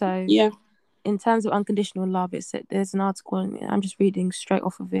up? So Yeah. In terms of unconditional love, it said there's an article, and I'm just reading straight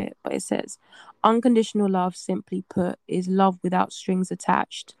off of it, but it says unconditional love, simply put, is love without strings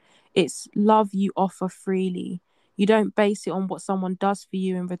attached. It's love you offer freely. You don't base it on what someone does for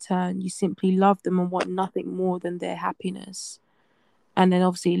you in return. You simply love them and want nothing more than their happiness. And then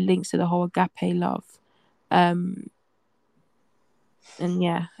obviously it links to the whole agape love. And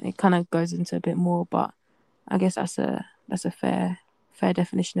yeah, it kind of goes into a bit more, but I guess that's a fair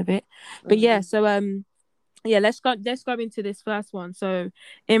definition of it. But yeah, so let's go into this first one. So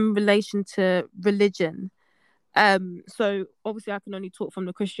in relation to religion, so obviously I can only talk from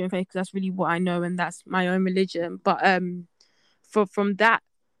the Christian faith because that's really what I know and that's my own religion. But from that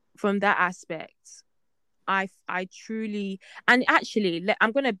aspect, I truly, and actually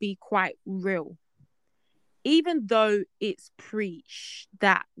I'm gonna be quite real. Even though it's preached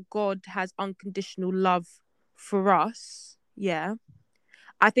that God has unconditional love for us, yeah,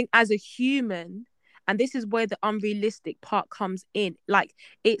 I think as a human, and this is where the unrealistic part comes in, like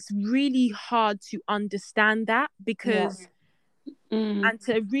it's really hard to understand that because and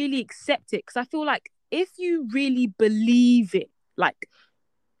to really accept it, because I feel like if you really believe it, like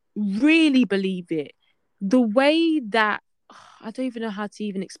really believe it, the way that I don't even know how to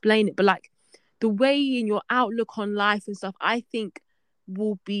even explain it, but like the way in your outlook on life and stuff, I think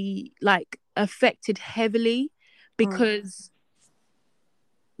will be like affected heavily because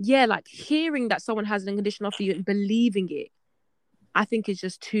yeah, like hearing that someone has an unconditional love for you and believing it, I think is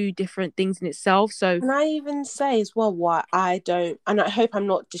just two different things in itself. So can I even say as well why I don't, and I hope I'm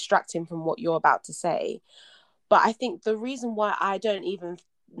not distracting from what you're about to say, but I think the reason why I don't even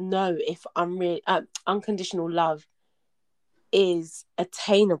know if unconditional love is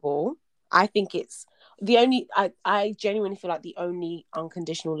attainable, I think it's the only, I genuinely feel like the only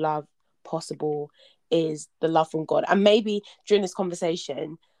unconditional love possible is the love from God. And maybe during this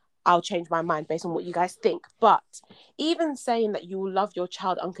conversation I'll change my mind based on what you guys think, but even saying that you will love your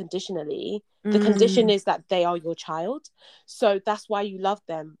child unconditionally, the condition is that they are your child, so that's why you love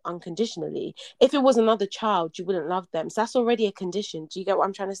them unconditionally. If it was another child, you wouldn't love them, so that's already a condition. Do you get what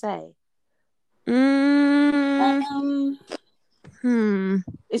I'm trying to say?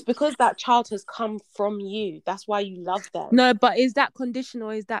 It's because that child has come from you. That's why you love them. No, but is that conditional?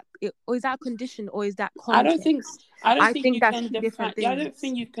 Or is that condition, or is that context? I don't think you that's can two different things. I don't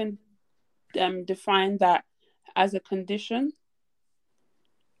think you can define that as a condition,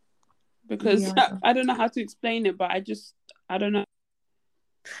 because I don't know how to explain it, but I don't know.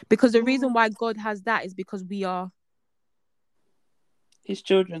 Because the reason why God has that is because we are His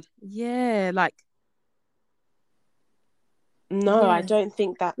children. Yeah, like. No, I don't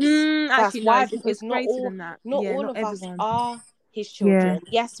think that's why, because not all of us are his children.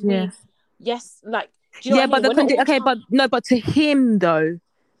 Yes, like, do you know what I mean? But to him though,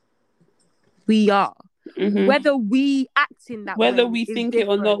 we are. Whether we act in that way, whether we think it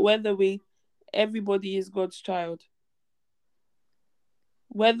or not, everybody is God's child.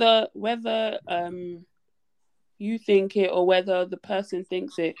 Whether you think it or whether the person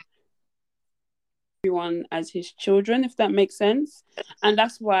thinks it, everyone as his children, if that makes sense. And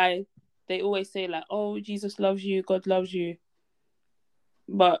that's why they always say like, oh, Jesus loves you, God loves you,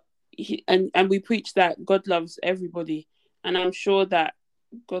 but and we preach that God loves everybody, and I'm sure that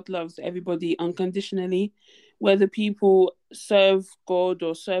God loves everybody unconditionally. Whether people serve God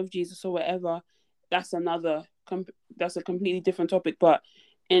or serve Jesus or whatever, that's a completely different topic. But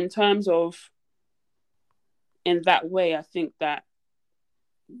in terms of in that way, I think that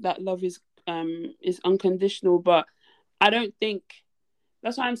love is unconditional. But I don't think,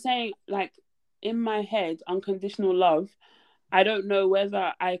 that's why I'm saying, like, in my head, unconditional love, I don't know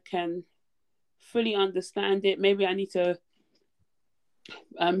whether I can fully understand it. Maybe I need to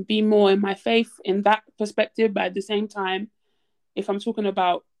be more in my faith in that perspective. But at the same time, if I'm talking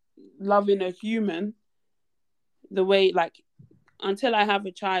about loving a human, the way, like, until I have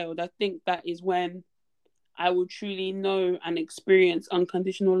a child, I think that is when I will truly know and experience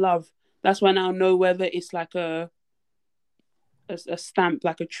unconditional love. That's when I'll know whether it's like a stamp,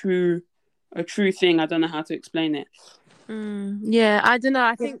 like a true thing. I don't know how to explain it. Yeah, I don't know.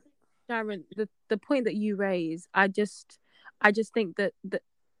 I think, Sharon, the point that you raise, I just think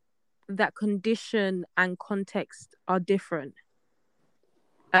that condition and context are different.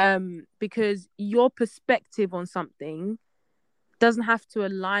 Because your perspective on something doesn't have to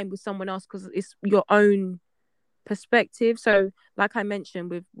align with someone else because it's your own perspective. So like I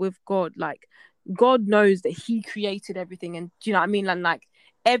mentioned with God, like God knows that he created everything, and do you know what I mean? And like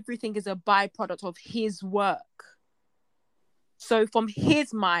everything is a byproduct of his work. So from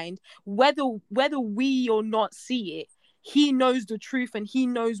his mind, whether we or not see it, he knows the truth and he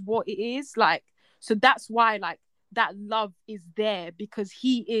knows what it is. Like, so that's why like that love is there, because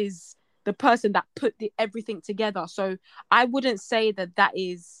he is the person that put everything together. So I wouldn't say that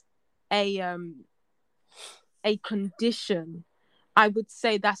is a condition. I would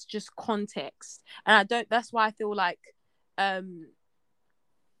say that's just context. And that's why I feel like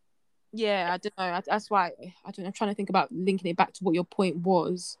yeah, I don't know. That's why I'm trying to think about linking it back to what your point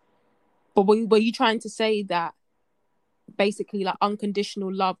was. But were you trying to say that basically like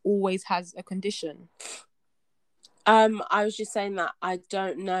unconditional love always has a condition? I was just saying that I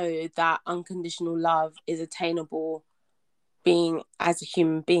don't know that unconditional love is attainable being as a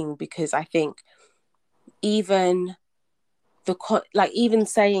human being, because I think even even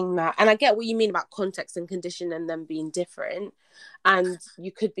saying that, and I get what you mean about context and condition and them being different, and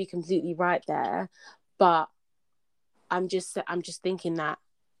you could be completely right there, but I'm just thinking that.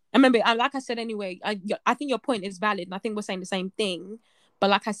 I remember, like I said anyway, I think your point is valid, and I think we're saying the same thing. But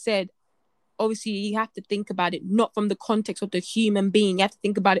like I said, obviously you have to think about it not from the context of the human being. You have to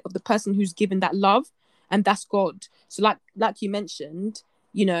think about it of the person who's given that love, and that's God. So like you mentioned,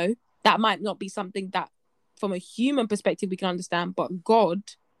 you know, that might not be something that from a human perspective we can understand, but God,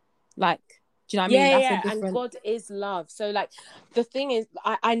 like, do you know what I mean? That's a different... And God is love. So like the thing is,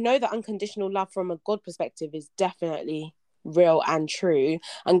 I know that unconditional love from a God perspective is definitely real and true.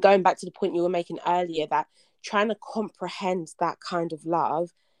 And going back to the point you were making earlier, that trying to comprehend that kind of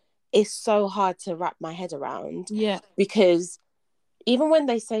love is so hard to wrap my head around. Yeah. Because even when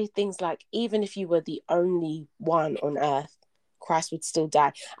they say things like, even if you were the only one on earth, Christ would still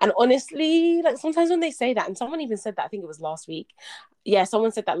die. And honestly, like sometimes when they say that, and someone even said that, I think it was last week. Yeah,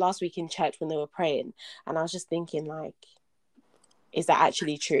 someone said that last week in church when they were praying. And I was just thinking, like, is that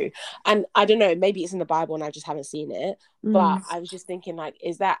actually true? And I don't know, maybe it's in the Bible and I just haven't seen it. But I was just thinking, like,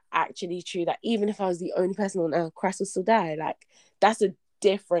 is that actually true? That even if I was the only person on earth, Christ would still die? Like, that's a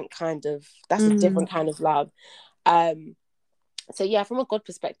different kind of love. So yeah, from a God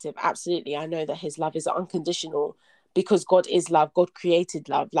perspective, absolutely, I know that his love is unconditional because God is love. God created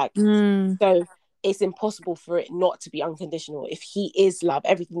love. Like, so it's impossible for it not to be unconditional. If he is love,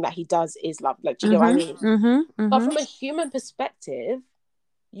 everything that he does is love. Like, do you get what I mean? But from a human perspective,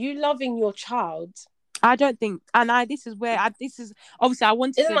 you loving your child, I don't think, and this is obviously I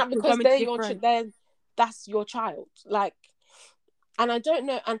wanted isn't to that because go they're into your different... that's your child, like. And I don't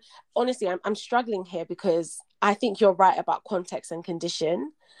know, and honestly, I'm struggling here because I think you're right about context and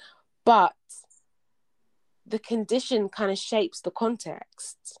condition, but the condition kind of shapes the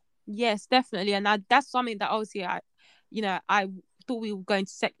context. Yes, definitely. And that's something that obviously I thought we were going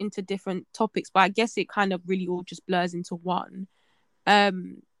to set into different topics, but I guess it kind of really all just blurs into one.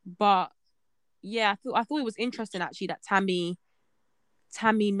 But yeah, I thought it was interesting actually that Tammy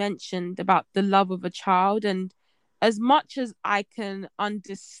mentioned about the love of a child, and as much as I can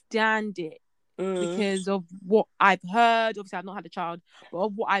understand it because of what I've heard, obviously I've not had a child, but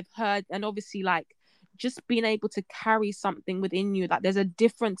of what I've heard, and obviously like just being able to carry something within you, like there's a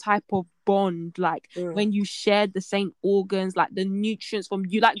different type of bond, like when you share the same organs, like the nutrients from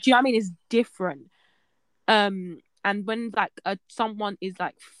you, like, do you know what I mean? It's different. And when like someone is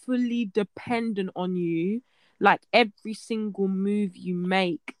like fully dependent on you, like every single move you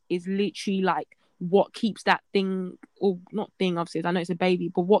make is literally like what keeps that thing, or not thing, obviously I know it's a baby,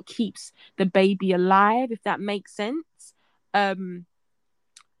 but what keeps the baby alive, if that makes sense.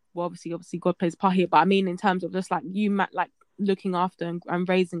 Well, obviously God plays a part here, but I mean in terms of just like you like looking after and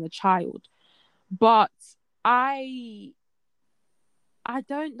raising a child. But I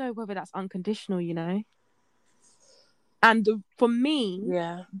don't know whether that's unconditional, you know. And for me,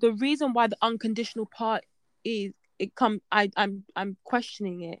 the reason why the unconditional part is I'm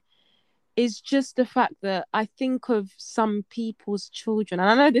questioning it is just the fact that I think of some people's children, and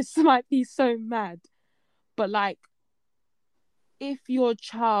I know this might be so mad, but like if your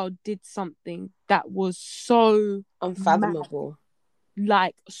child did something that was so unfathomable,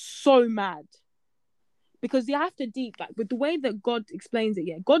 like so mad, because you have to deep, like with the way that God explains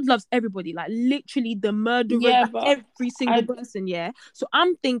it, God loves everybody, like literally the murderers, like every single person, so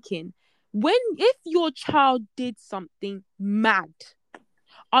I'm thinking, if your child did something mad,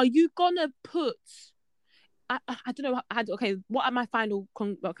 are you gonna put I don't know okay, what are my final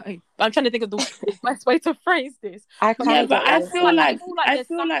okay, I'm trying to think of the best way to phrase this. I feel like there's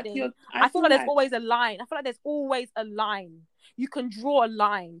always a line. I feel like there's always a line. You can draw a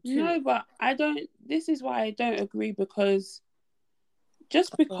line too. No, but I don't. This is why I don't agree, because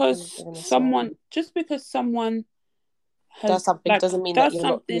just because someone has does something doesn't mean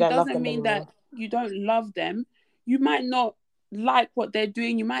that you don't love them. You might not like what they're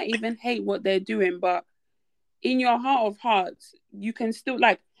doing. You might even hate what they're doing, but in your heart of hearts, you can still,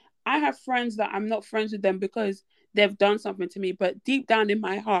 like, I have friends that I'm not friends with them because they've done something to me, but deep down in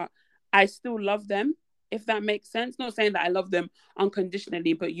my heart, I still love them, if that makes sense. Not saying that I love them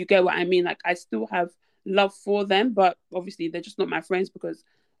unconditionally, but you get what I mean. Like, I still have love for them, but obviously they're just not my friends because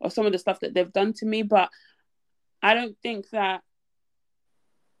of some of the stuff that they've done to me. But I don't think that,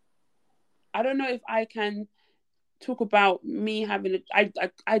 I don't know if I can talk about me having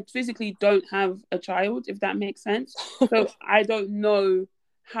I physically don't have a child, if that makes sense. So I don't know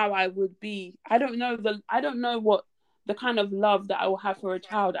how I would be. I don't know what the kind of love that I will have for a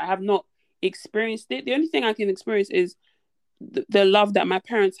child. I have not experienced it. The only thing I can experience is the love that my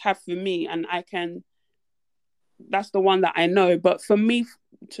parents have for me, and that's the one that I know. But for me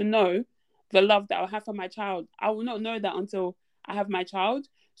to know the love that I'll have for my child, I will not know that until I have my child.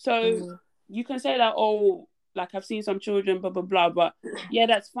 So you can say that, oh, like I've seen some children, blah, blah, blah. But yeah,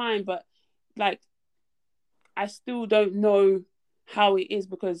 that's fine. But like, I still don't know how it is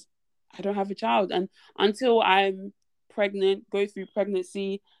because I don't have a child. And until I'm pregnant, go through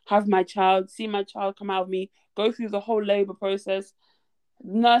pregnancy, have my child, see my child come out of me, go through the whole labor process,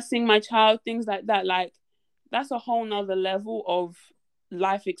 nursing my child, things like that. Like, that's a whole nother level of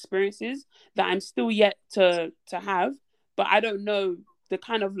life experiences that I'm still yet to have. But I don't know the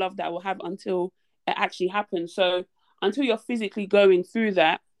kind of love that I will have until it actually happens. So until you're physically going through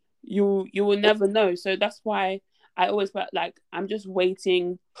that, you will never know. So that's why I always felt like I'm just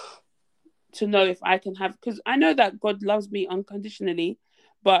waiting to know if I can have, because I know that God loves me unconditionally,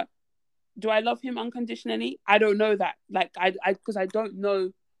 but do I love him unconditionally? I don't know that. Like, I because I don't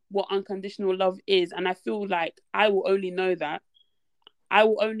know what unconditional love is, and I feel like I will only know that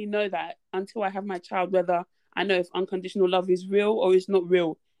until I have my child, whether I know if unconditional love is real or it's not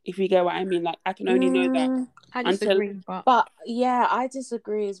real, if you get what I mean. Like, I can only know that I until... disagree, But yeah, I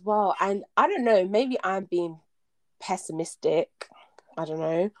disagree as well. And I don't know, maybe I'm being pessimistic, I don't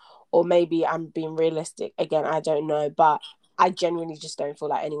know, or maybe I'm being realistic again, I don't know, but I genuinely just don't feel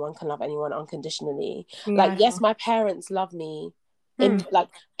like anyone can love anyone unconditionally. Like, yes, my parents love me like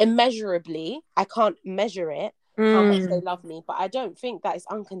immeasurably. I can't measure it, how much they love me, but I don't think that is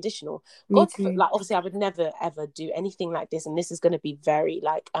unconditional. Me God, too. like, obviously I would never ever do anything like this, and this is going to be very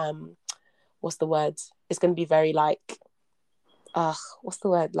like what's the word, it's going to be very like what's the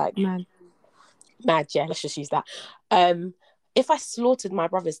word, like mad, yeah, let's just use that. If I slaughtered my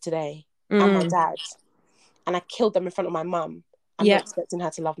brothers today and my dad, and I killed them in front of my mum, I'm not expecting her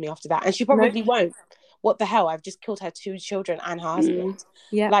to love me after that, and she probably won't. What the hell, I've just killed her 2 children and her husband.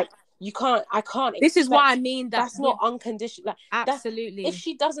 Like, I can't this is why I mean that that's not unconditional. Like, absolutely, if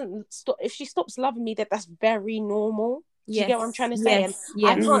she doesn't stop, if she stops loving me, that's very normal. Do you get what I'm trying to say? And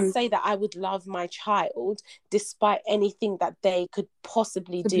I can't say that I would love my child despite anything that they could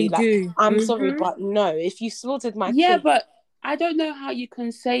possibly do. Like, I'm sorry, but no, if you slaughtered my kids... but I don't know how you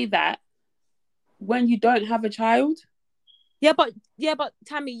can say that when you don't have a child. Yeah, but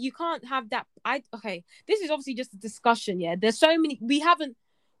Tammy, you can't have that. Okay, this is obviously just a discussion. Yeah, there's so many. We haven't.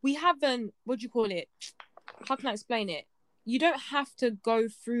 What do you call it? How can I explain it? You don't have to go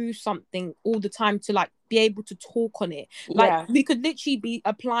through something all the time to like be able to talk on it. Like, we could literally be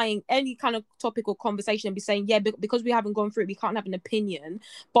applying any kind of topic or conversation and be saying, yeah, because we haven't gone through it, we can't have an opinion.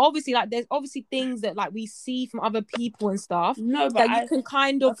 But obviously, like, there's obviously things that like we see from other people and stuff that you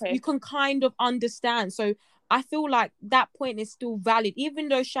can kind of understand. So I feel like that point is still valid, even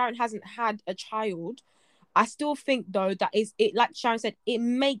though Sharon hasn't had a child. I still think though that it, like Sharon said, it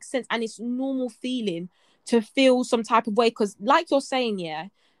makes sense and it's normal feeling to feel some type of way, because like you're saying, yeah,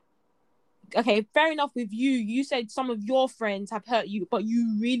 okay, fair enough with you. You said some of your friends have hurt you, but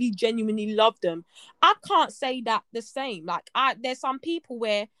you really genuinely love them. I can't say that the same. Like, there's some people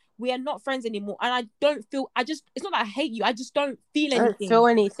where we are not friends anymore, and I don't feel. It's not that I hate you. I just don't feel anything. I don't feel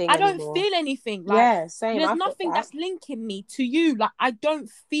anything. I don't anymore. feel anything. Like, yeah, same. There's nothing that's linking me to you. Like, I don't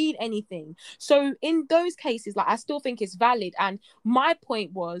feel anything. So in those cases, like, I still think it's valid. And my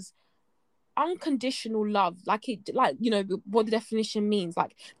point was, unconditional love, like what the definition means,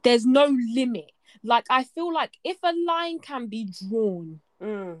 like, there's no limit. Like, I feel like if a line can be drawn,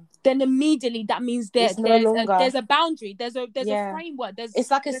 then immediately that means there's a boundary, there's a framework, it's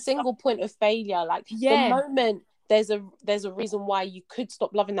like a single point of failure. Like, the moment there's a reason why you could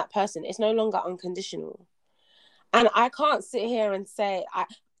stop loving that person, it's no longer unconditional. And I can't sit here and say, I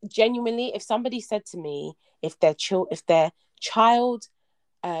genuinely, if somebody said to me, if their child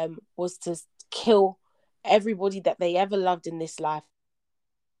was to kill everybody that they ever loved in this life,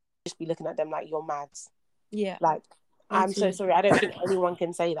 I'd just be looking at them like, you're mad. Yeah. Like, I'm so sorry. I don't think anyone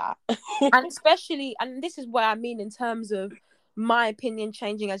can say that. And especially, and this is what I mean in terms of my opinion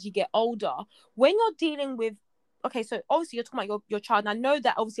changing as you get older. When you're dealing with, okay, so obviously you're talking about your child, and I know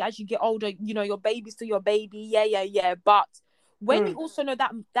that obviously as you get older, you know, your baby's still your baby. Yeah. But when you also know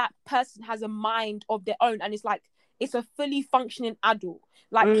that that person has a mind of their own, and it's like, it's a fully functioning adult.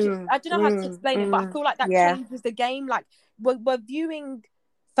 Like, I don't know how to explain it, but I feel like that changes the game. Like, we're viewing...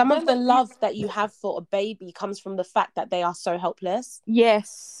 Some of the love that you have for a baby comes from the fact that they are so helpless.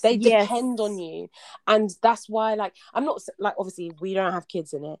 Yes. They depend on you. And that's why, like, I'm not, like, obviously we don't have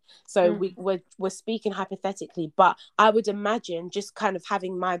kids in it. So we're speaking hypothetically, but I would imagine just kind of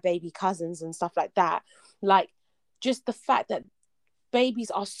having my baby cousins and stuff like that. Like, just the fact that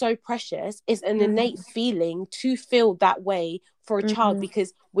babies are so precious is an innate feeling to feel that way for a child,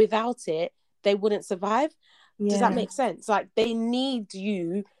 because without it, they wouldn't survive. Does that make sense? Like, they need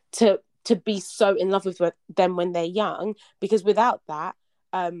you to be so in love with them when they're young, because without that,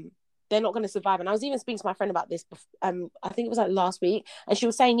 they're not going to survive. And I was even speaking to my friend about this, I think it was like last week, and she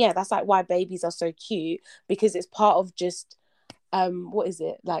was saying, yeah, that's like why babies are so cute, because it's part of just, what is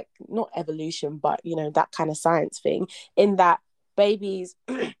it? Like, not evolution, but, you know, that kind of science thing, in that babies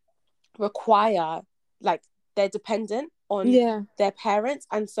require, like, they're dependent on their parents,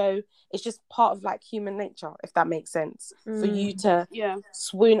 and so it's just part of like human nature, if that makes sense, for you to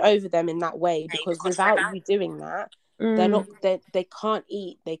swoon over them in that way, because without you doing that, they're not, they can't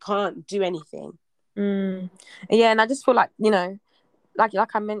eat, they can't do anything. Yeah, and I just feel like, you know, like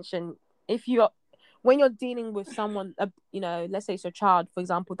I mentioned, when you're dealing with someone, you know, let's say it's your child, for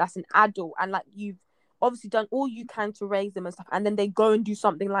example, that's an adult, and like you've obviously done all you can to raise them and stuff, and then they go and do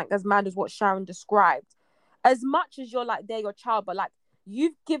something like as mad as what Sharon described. As much as you're like, they're your child, but like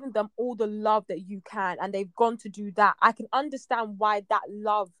you've given them all the love that you can, and they've gone to do that. I can understand why that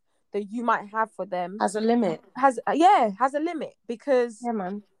love that you might have for them has a limit. Has a limit, because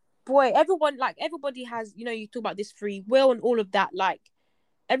man, boy, everybody has, you know, you talk about this free will and all of that. Like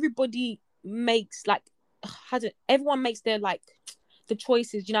everybody makes like, everyone makes their like the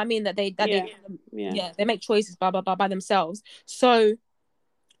choices. You know what I mean? They make choices blah blah blah by themselves. So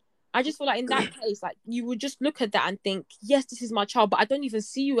I just feel like in that case, like you would just look at that and think, yes, this is my child, but I don't even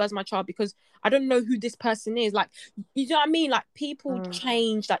see you as my child because I don't know who this person is. Like, you know what I mean? Like people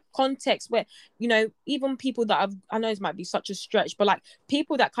change, like context where, you know, even people that I know this might be such a stretch, but like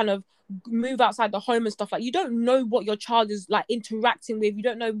people that kind of move outside the home and stuff, like you don't know what your child is like interacting with. You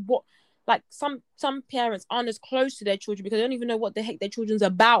don't know what, like some parents aren't as close to their children because they don't even know what the heck their children's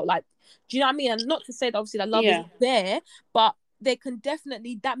about. Like, do you know what I mean? And not to say that obviously that love is there, but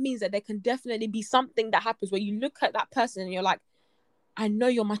that means that there can definitely be something that happens where you look at that person and you're like, I know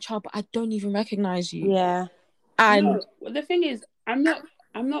you're my child, but I don't even recognize you. Yeah. And no, the thing is, I'm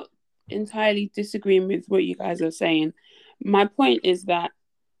not entirely disagreeing with what you guys are saying. My point is that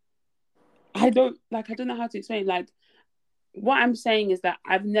I don't know how to explain. Like, what I'm saying is that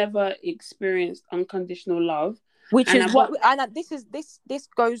I've never experienced unconditional love, which is what, and this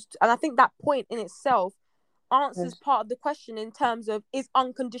goes, and I think that point in itself answers part of the question in terms of, is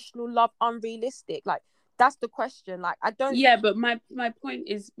unconditional love unrealistic? Like that's the question. Like I don't. Yeah, but my point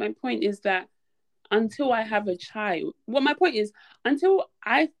is that until I have a child, my point is this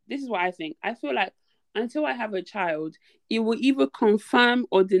is what I think. I feel like until I have a child, it will either confirm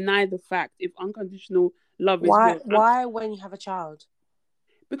or deny the fact if unconditional love is real. Why when you have a child?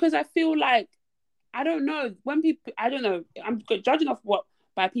 Because I feel like, I don't know, I'm judging off what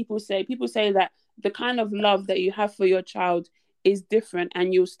by people say. People say that the kind of love that you have for your child is different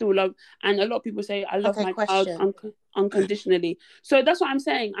and you'll still love, and a lot of people say I love my child unconditionally. So that's what I'm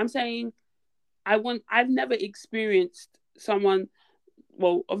saying. I'm saying I've never experienced someone,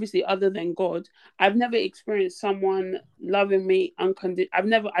 well, obviously other than God, I've never experienced someone loving me unconditionally.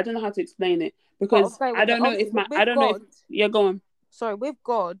 I don't know how to explain it, because I don't know if yeah, go on. Sorry, with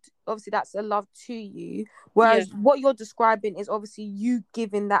God, obviously that's a love to you, whereas what you're describing is obviously you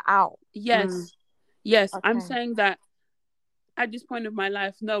giving that out. Yes. Okay. I'm saying that at this point of my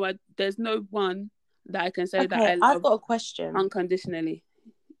life, there's no one that I can say that I love. I've got a question unconditionally.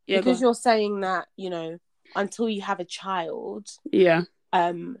 Yeah, because you're saying that, you know, until you have a child, you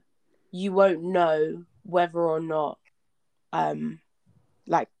won't know whether or not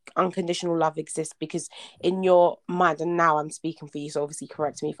like unconditional love exists, because in your mind, and now I'm speaking for you, so obviously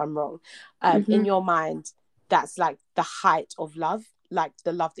correct me if I'm wrong, in your mind that's like the height of love, like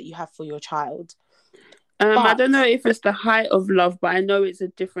the love that you have for your child. I don't know if it's the height of love, but I know it's a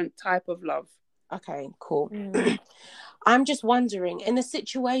different type of love. Okay, cool. I'm just wondering, in a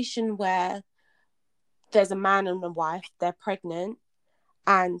situation where there's a man and a wife, they're pregnant,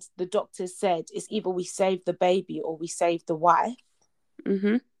 and the doctor said it's either we save the baby or we save the wife.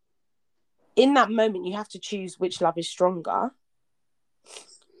 In that moment, you have to choose which love is stronger.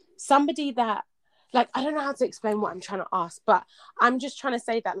 Somebody that, like, I don't know how to explain what I'm trying to ask, but I'm just trying to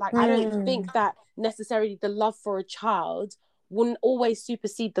say that, like, I don't think that necessarily the love for a child wouldn't always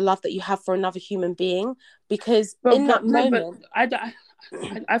supersede the love that you have for another human being, because moment,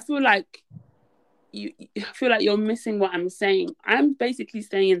 I feel like you're missing what I'm saying. I'm basically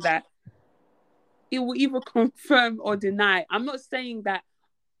saying that it will either confirm or deny. I'm not saying that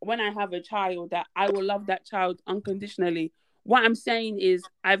when I have a child that I will love that child unconditionally. What I'm saying is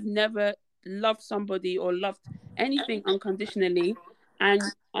I've never loved somebody or loved anything unconditionally, and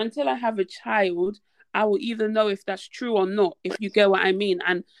until I have a child, I will either know if that's true or not, if you get what I mean.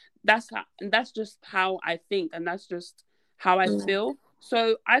 And that's just how I think, and that's just how I feel.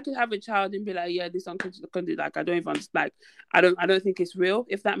 So I could have a child and be like, yeah, this unconditional, like I don't even like, I don't think it's real,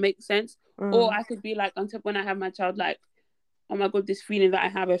 if that makes sense. Or I could be like, until when I have my child, like, oh my god, this feeling that I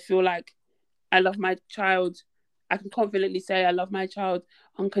have, I feel like I love my child. I can confidently say I love my child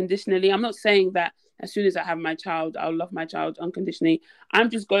unconditionally. I'm not saying that as soon as I have my child, I'll love my child unconditionally.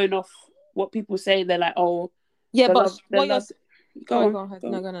 I'm just going off what people say. They're like, oh, yeah, but go on.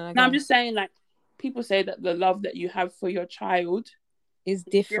 No, I'm just saying, like, people say that the love that you have for your child is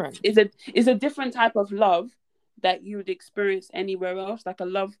different. Is a different type of love that you would experience anywhere else. Like the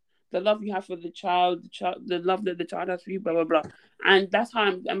love you have for the child, the love that the child has for you, blah blah blah. And that's how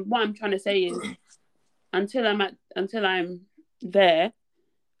and what I'm trying to say is, until I'm there,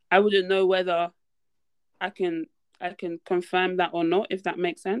 I wouldn't know whether I can confirm that or not, if that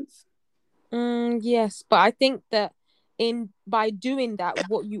makes sense. Yes, but I think that by doing that,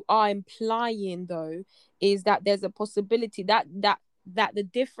 what you are implying though is that there's a possibility that the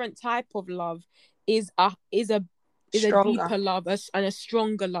different type of love is a deeper love and a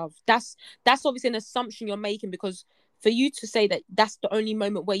stronger love. That's obviously an assumption you're making, because for you to say that that's the only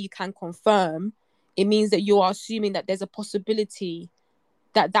moment where you can confirm, it means that you are assuming that there's a possibility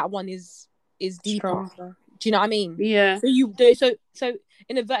that one is deeper. Stronger. Do you know what I mean? Yeah. So you do so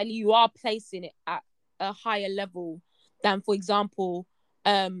inadvertently you are placing it at a higher level than, for example,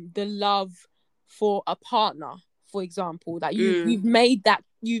 the love for a partner, for example. That you've made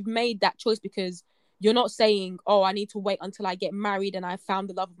that choice, because you're not saying, oh, I need to wait until I get married and I found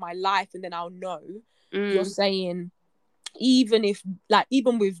the love of my life and then I'll know. You're saying, even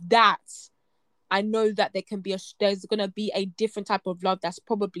with that, I know that there's gonna be a different type of love that's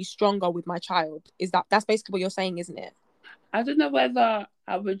probably stronger with my child. That's basically what you're saying, isn't it? I don't know whether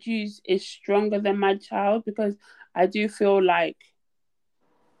I would use is stronger than my child, because I do feel like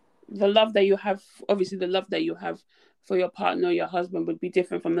the love that you have, obviously the love that you have for your partner, your husband, would be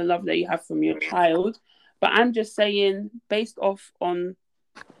different from the love that you have from your child. But I'm just saying, based off on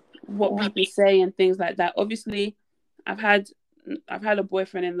what people say and things like that. Obviously, I've had a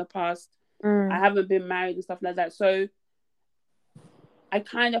boyfriend in the past. I haven't been married and stuff like that. So I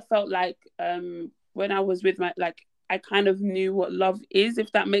kind of felt like when I was with I kind of knew what love is,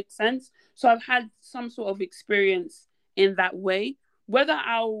 if that makes sense. So I've had some sort of experience in that way. Whether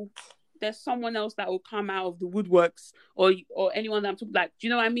there's someone else that will come out of the woodworks or anyone that I'm talking, like, do you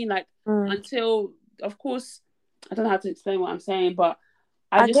know what I mean? Like, until, of course, I don't know how to explain what I'm saying, but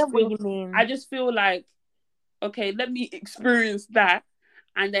I get what you mean. I just feel like, okay, let me experience that,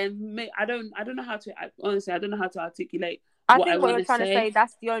 and then I don't know how to, honestly, I don't know how to articulate. I think what you're trying to say,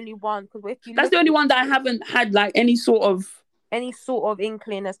 that's the only one, because that's the only one that I haven't had like any sort of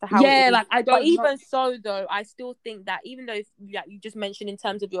inkling as to how. Yeah, like I don't. But even so, though, I still think that even though you just mentioned in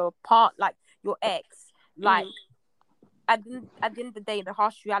terms of your like your ex, like at the end of the day, the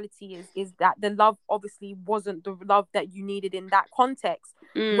harsh reality is that the love obviously wasn't the love that you needed in that context.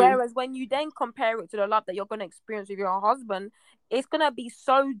 Whereas when you then compare it to the love that you're going to experience with your husband, it's going to be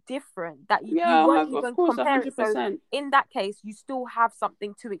so different that you won't even compare 100%. It. So in that case, you still have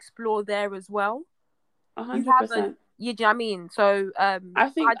something to explore there as well. 100%. You know what I mean? So I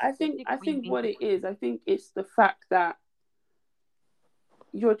think what it is, I think it's the fact that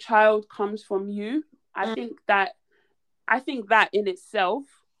your child comes from you. I think that in itself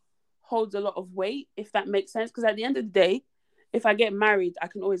holds a lot of weight, if that makes sense. Because at the end of the day, if I get married, I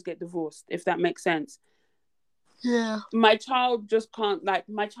can always get divorced, if that makes sense. Yeah. My child just can't, like,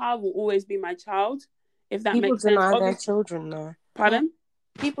 my child will always be my child, if that makes sense. People deny their children, though. Pardon?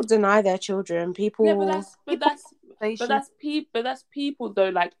 People deny their children. People. Yeah, but that's people though.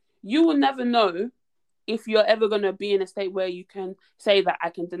 Like, you will never know if you're ever gonna be in a state where you can say that I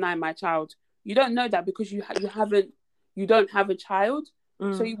can deny my child. You don't know that because you don't have a child,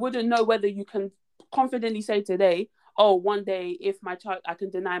 so you wouldn't know whether you can confidently say today, oh, one day if my child, I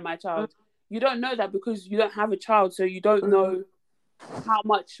can deny my child. You don't know that because you don't have a child, so you don't know how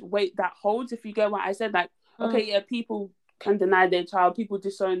much weight that holds. If you get what I said, like, okay, yeah, people can deny their child, people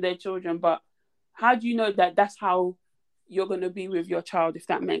disown their children, but how do you know that that's how you're going to be with your child, if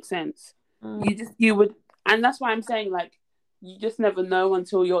that makes sense? You would, and that's why I'm saying, like, you just never know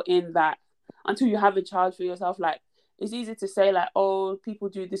until you're in that, until you have a child for yourself. Like, it's easy to say, like, oh, people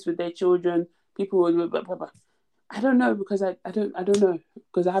do this with their children, people will blah, blah, blah. I don't know, because I don't know,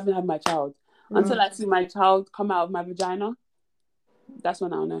 because I haven't had my child. Until I see my child come out of my vagina, that's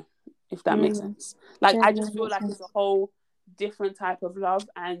when I'll know, if that makes sense. Like, I just feel like it's a whole different type of love,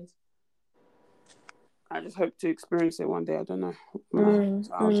 and I just hope to experience it one day. I don't know.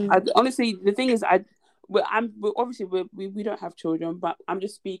 Honestly, the thing is, we don't have children, but I'm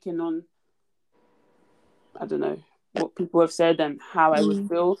just speaking on, I don't know, what people have said and how I would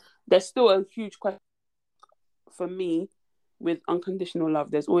feel. There's still a huge question for me with unconditional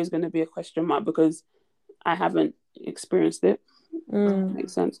love. There's always going to be a question mark because I haven't experienced it.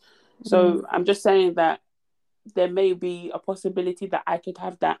 Makes sense. So I'm just saying that there may be a possibility that I could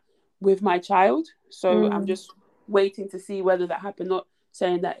have that with my child. So I'm just waiting to see whether that happens. Not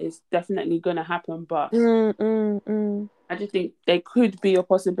saying that it's definitely going to happen, but I just think there could be a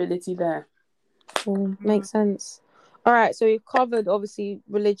possibility there. Cool. Makes sense. All right, so we've covered obviously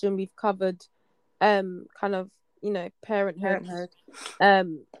religion, we've covered kind of, you know, parenthood.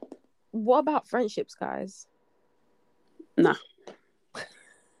 What about friendships, guys? Nah.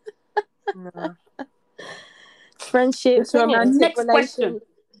 No. Friendships, The thing is, romantic next question.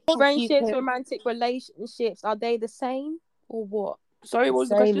 relationships, romantic relationships, are they the same or what? Sorry, what was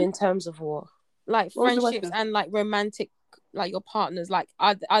the same question? in terms of what? Like What was the friendships question? and like romantic, like your partners, like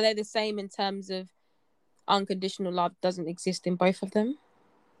are they the same in terms of unconditional love doesn't exist in both of them?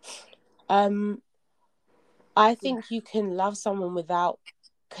 I think you can love someone without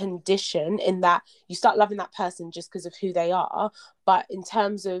condition, in that you start loving that person just because of who they are. But in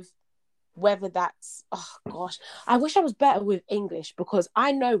terms of whether that's, oh gosh, I wish I was better with English because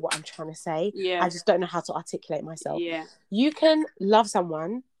I know what I'm trying to say. Yeah. I just don't know how to articulate myself. Yeah. You can love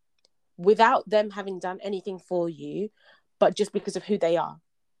someone without them having done anything for you, but just because of who they are.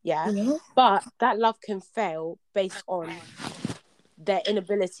 Yeah. But that love can fail based on their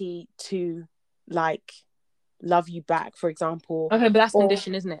inability to like love you back, for example. Okay, but that's or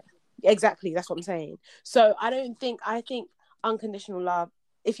condition, isn't it? Exactly, that's what I'm saying. So I think unconditional love,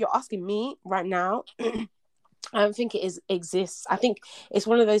 if you're asking me right now, I don't think exists. I think it's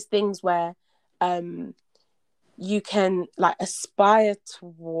one of those things where you can like aspire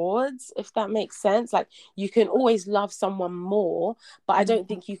towards, if that makes sense. Like you can always love someone more, but I don't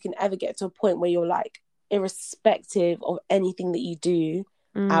think you can ever get to a point where you're like, irrespective of anything that you do,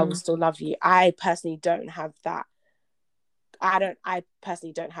 I will still love you. I personally don't have that. I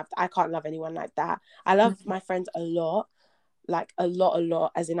personally don't have I can't love anyone like that. I love my friends a lot, like a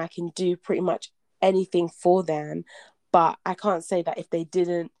lot, as in I can do pretty much anything for them. But I can't say that if they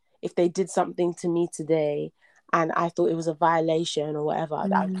did something to me today and I thought it was a violation or whatever,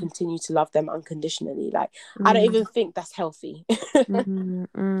 that I would continue to love them unconditionally. Like I don't even think that's healthy.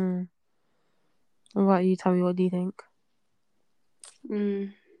 What about you, Tammy? What do you think?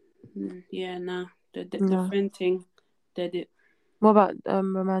 Yeah, nah. The No. friend thing, did it. What about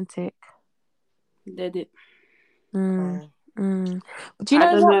romantic? Did it. But do you I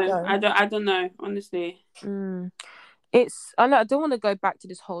know don't what know. though? I don't know, honestly. I know I don't want to go back to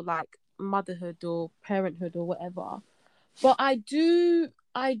this whole like motherhood or parenthood or whatever, but I do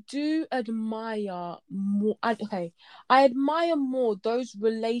admire more. I admire more those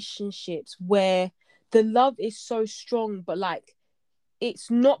relationships where the love is so strong, but like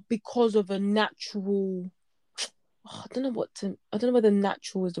it's not because of a natural. I don't know whether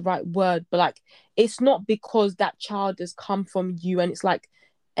natural is the right word, but like it's not because that child has come from you, and it's like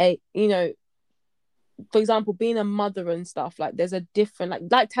for example, being a mother and stuff, like there's a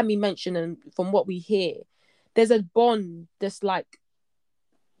different, like Tammy mentioned, and from what we hear, there's a bond that's like,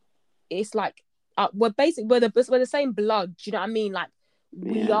 it's like we're the same blood. Do you know what I mean? Like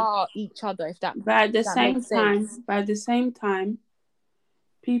we are each other. If that But at the that same makes sense. time,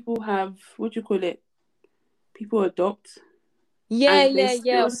 people have, what do you call it? People adopt. Yeah.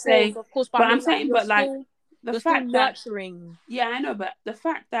 Say, Of course. but I mean, I'm saying, you're but like still, the you're still fact that, nurturing. yeah, I know, but the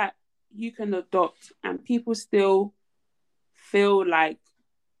fact that you can adopt and people still feel like,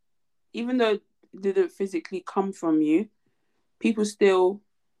 even though it didn't physically come from you, people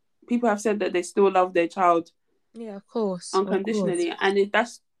have said that they still love their child. Yeah, of course. Unconditionally. And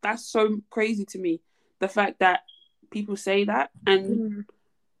that's so crazy to me. The fact that people say that, and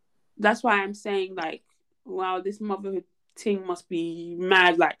that's why I'm saying like, wow, this motherhood thing must be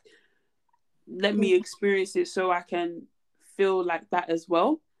mad. Like, let me experience it so I can feel like that as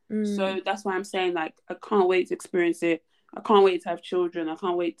well. So that's why I'm saying like, I can't wait to experience it. I can't wait to have children. I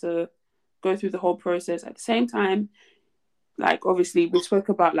can't wait to go through the whole process. At the same time, like obviously we spoke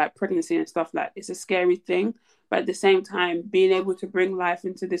about like pregnancy and stuff, like it's a scary thing, but at the same time, being able to bring life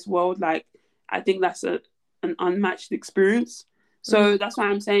into this world, like I think that's an unmatched experience. So that's why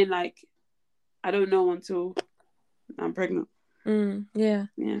I'm saying like, I don't know until I'm pregnant. Yeah.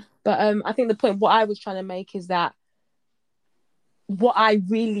 But I think the point what I was trying to make is that what I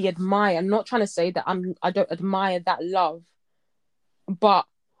really admire, I'm not trying to say that I don't admire that love, but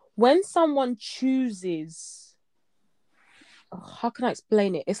when someone chooses, how can I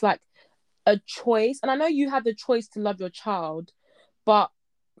explain it? It's like a choice, and I know you have the choice to love your child, but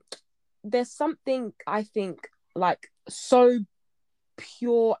there's something I think like so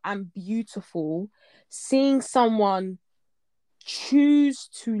pure and beautiful seeing someone choose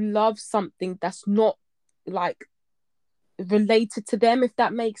to love something that's not like related to them, if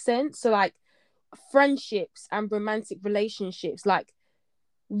that makes sense. So like friendships and romantic relationships, like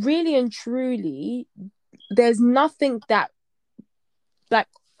really and truly, there's nothing that like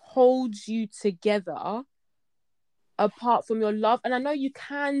holds you together apart from your love. And I know you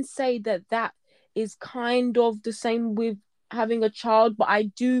can say that is kind of the same with having a child, but I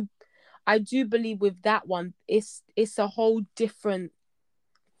do believe with that one, it's a whole different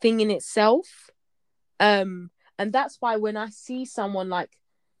thing in itself. And that's why when I see someone like,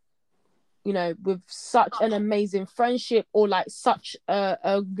 you know, with such an amazing friendship, or like such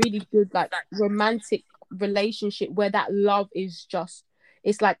a really good like romantic relationship where that love is just,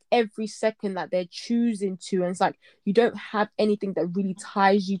 it's like every second that they're choosing to, and it's like you don't have anything that really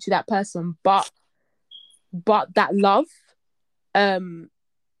ties you to that person but that love.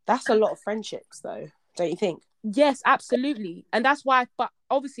 That's a lot of friendships though, don't you think? Yes, absolutely. And that's why, but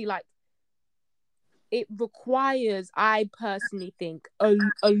obviously, like, it requires, I personally think, a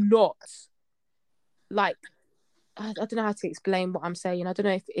lot. Like, I don't know how to explain what I'm saying. I don't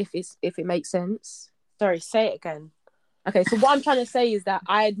know if it makes sense. Sorry, say it again. Okay, so what I'm trying to say is that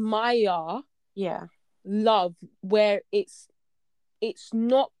I admire love where it's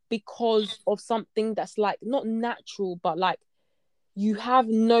not because of something that's like not natural, but like you have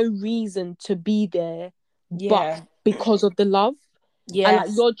no reason to be there but because of the love. And like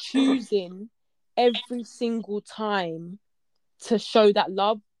you're choosing every single time to show that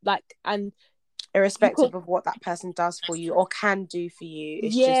love, like, and irrespective of what that person does for you or can do for you,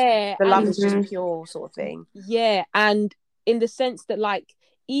 it's just the love is just pure sort of thing. Yeah, and in the sense that like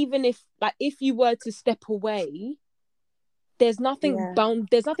even if you were to step away, there's nothing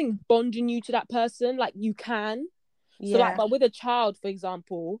bonding you to that person. Like you can. So like, but with a child, for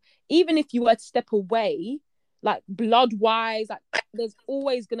example, even if you were to step away, like blood wise, like there's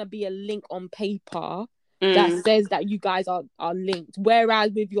always gonna be a link on paper that says that you guys are linked.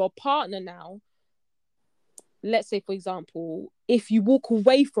 Whereas with your partner now, let's say for example, if you walk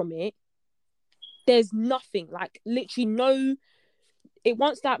away from it, there's nothing, like literally no. It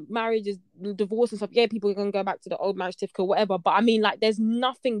once that marriage is divorced and stuff, yeah, people are gonna go back to the old marriage certificate, whatever. But I mean, like, there's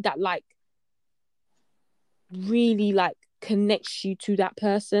nothing that like really like connects you to that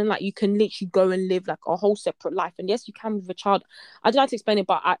person. Like you can literally go and live like a whole separate life. And yes, you can with a child. I don't know how to explain it,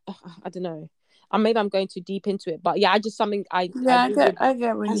 but I don't know. Maybe I'm going too deep into it, but yeah, I get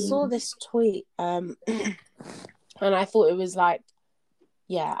what I saw this tweet and I thought it was like,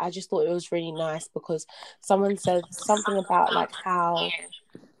 I just thought it was really nice because someone said something about like how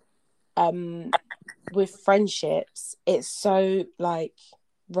with friendships it's so like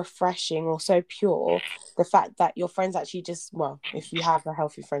refreshing or so pure, the fact that your friends actually just, well, if you have a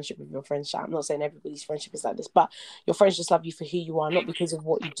healthy friendship with your friends, I'm not saying everybody's friendship is like this, but your friends just love you for who you are, not because of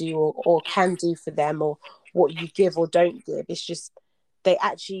what you do or can do for them or what you give or don't give. It's just they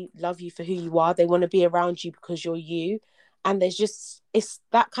actually love you for who you are. They want to be around you because you're you. And there's just, it's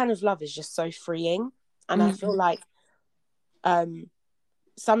that kind of love is just so freeing. And I feel like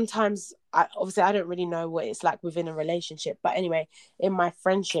sometimes obviously I don't really know what it's like within a relationship, but anyway, in my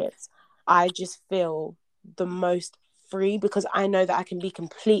friendships I just feel the most free because I know that I can be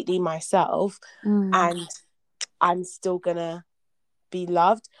completely myself and I'm still gonna be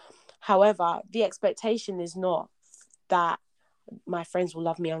loved. However, the expectation is not that my friends will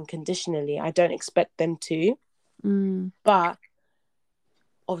love me unconditionally. I don't expect them to, but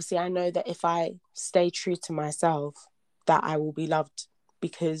obviously I know that if I stay true to myself that I will be loved,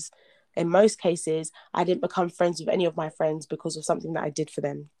 because in most cases I didn't become friends with any of my friends because of something that I did for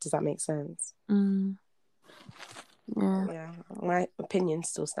them. Does that make sense? Yeah, my opinion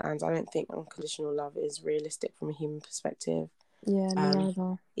still stands. I don't think unconditional love is realistic from a human perspective. Me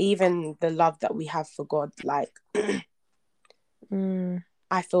either. Even the love that we have for God, like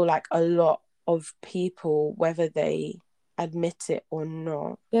I feel like a lot of people, whether they admit it or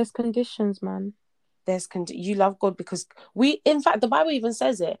not, there's conditions, man. You love God because in fact the Bible even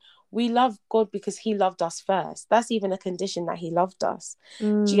says it, we love God because he loved us first. That's even a condition, that he loved us.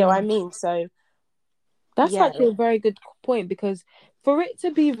 Do you get what I mean? So that's actually a very good point, because for it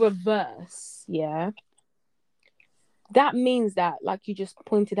to be reverse, that means that, like you just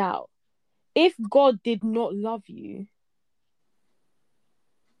pointed out, if God did not love you,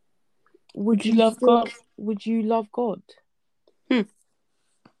 would you love God? Would you love God?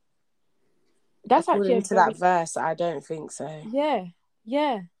 That's according actually to that verse, I don't think so.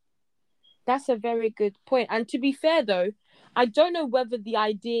 Yeah. That's a very good point. And to be fair though, I don't know whether the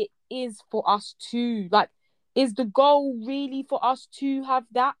idea is for us to, like, is the goal really for us to have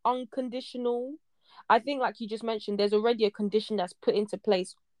that unconditional? I think, like you just mentioned, there's already a condition that's put into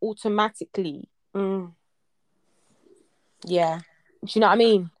place automatically. Yeah. Do you know what I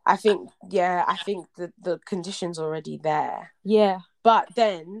mean? I think the condition's already there. Yeah. But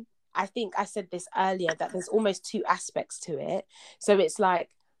then I think I said this earlier, that there's almost two aspects to it. So it's like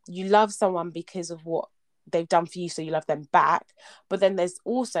you love someone because of what they've done for you, so you love them back. But then there's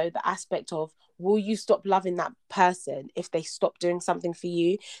also the aspect of, will you stop loving that person if they stop doing something for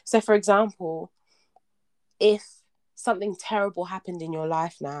you? So for example, if something terrible happened in your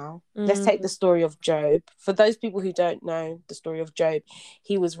life now, let's take the story of Job. For those people who don't know the story of Job,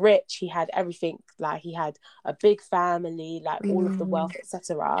 he was rich, he had everything, like he had a big family, like all of the wealth,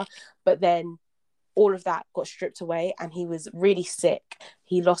 etc. But then all of that got stripped away, and he was really sick.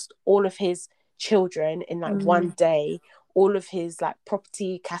 He lost all of his children in like one day, all of his like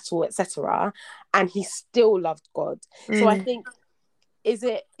property, cattle, etc. And he still loved God. So I think, is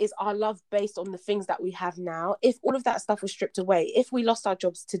our love based on the things that we have now? If all of that stuff was stripped away, if we lost our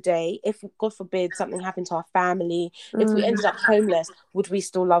jobs today, if God forbid something happened to our family, if we ended up homeless, would we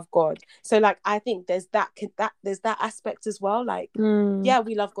still love God? So like, I think there's that aspect as well. Like, yeah,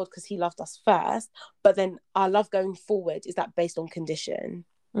 we love God because he loved us first, but then our love going forward, is that based on condition?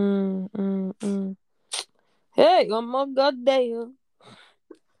 Hey, oh my God, damn.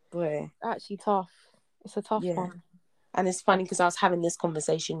 Boy, Actually tough. It's a tough one. And it's funny because I was having this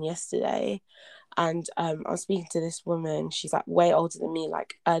conversation yesterday, and I was speaking to this woman. She's like way older than me,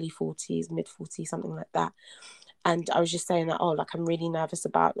 like early 40s, mid 40s, something like that. And I was just saying that, oh, like I'm really nervous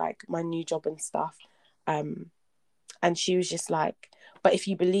about like my new job and stuff. And she was just like, but if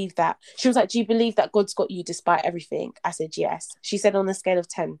you believe that, she was like, do you believe that God's got you despite everything? I said, yes. She said, on a scale of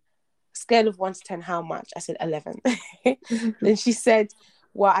 10, scale of 1 to 10, how much? I said, 11. Then she said,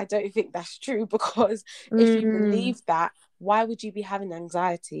 well, I don't think that's true, because if you believe that, why would you be having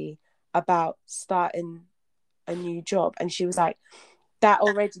anxiety about starting a new job? And she was like, that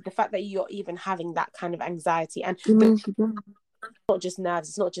already, the fact that you're even having that kind of anxiety, and it's not just nerves,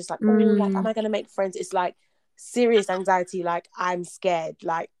 it's not just like, oh, like, am I going to make friends? It's like serious anxiety, like I'm scared,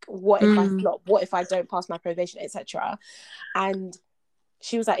 like what if I flop, what if I don't pass my probation, etc. And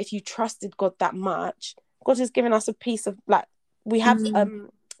she was like, if you trusted God that much, God has given us a piece of, like, we have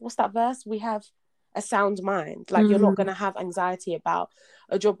what's that verse? We have a sound mind. Like, you're not going to have anxiety about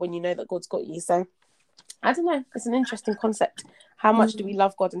a job when you know that God's got you. So I don't know, it's an interesting concept. How much do we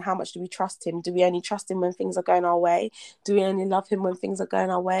love God, and how much do we trust him? Do we only trust him when things are going our way? Do we only love him when things are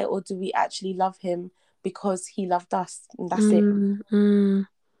going our way? Or do we actually love him because he loved us, and that's it?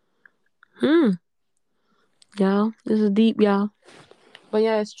 Yeah, this is deep, y'all. But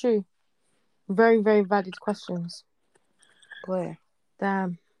yeah, it's true. Very, very valid questions. Boy.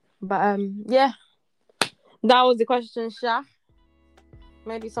 Damn. But yeah, that was the question, Sha.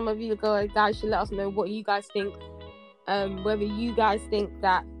 Maybe some of you guys should let us know what you guys think. Whether you guys think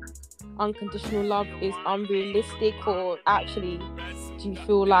that unconditional love is unrealistic, or actually do you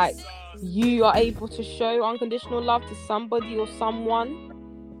feel like you are able to show unconditional love to somebody or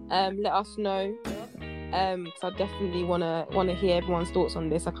someone? Let us know. So I definitely wanna hear everyone's thoughts on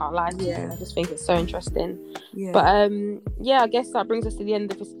this. I can't lie to you. I just think it's so interesting. But I guess that brings us to the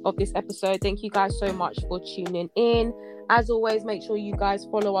end of this episode. Thank you guys so much for tuning in. As always, make sure you guys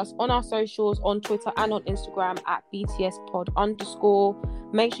follow us on our socials, on Twitter and on Instagram at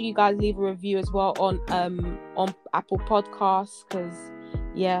BTSpod_. Make sure you guys leave a review as well on Apple Podcasts, because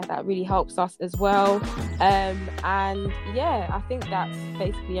that really helps us as well. And I think that's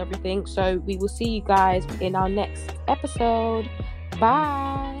basically everything. So we will see you guys in our next episode.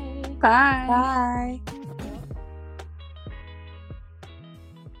 Bye. Bye.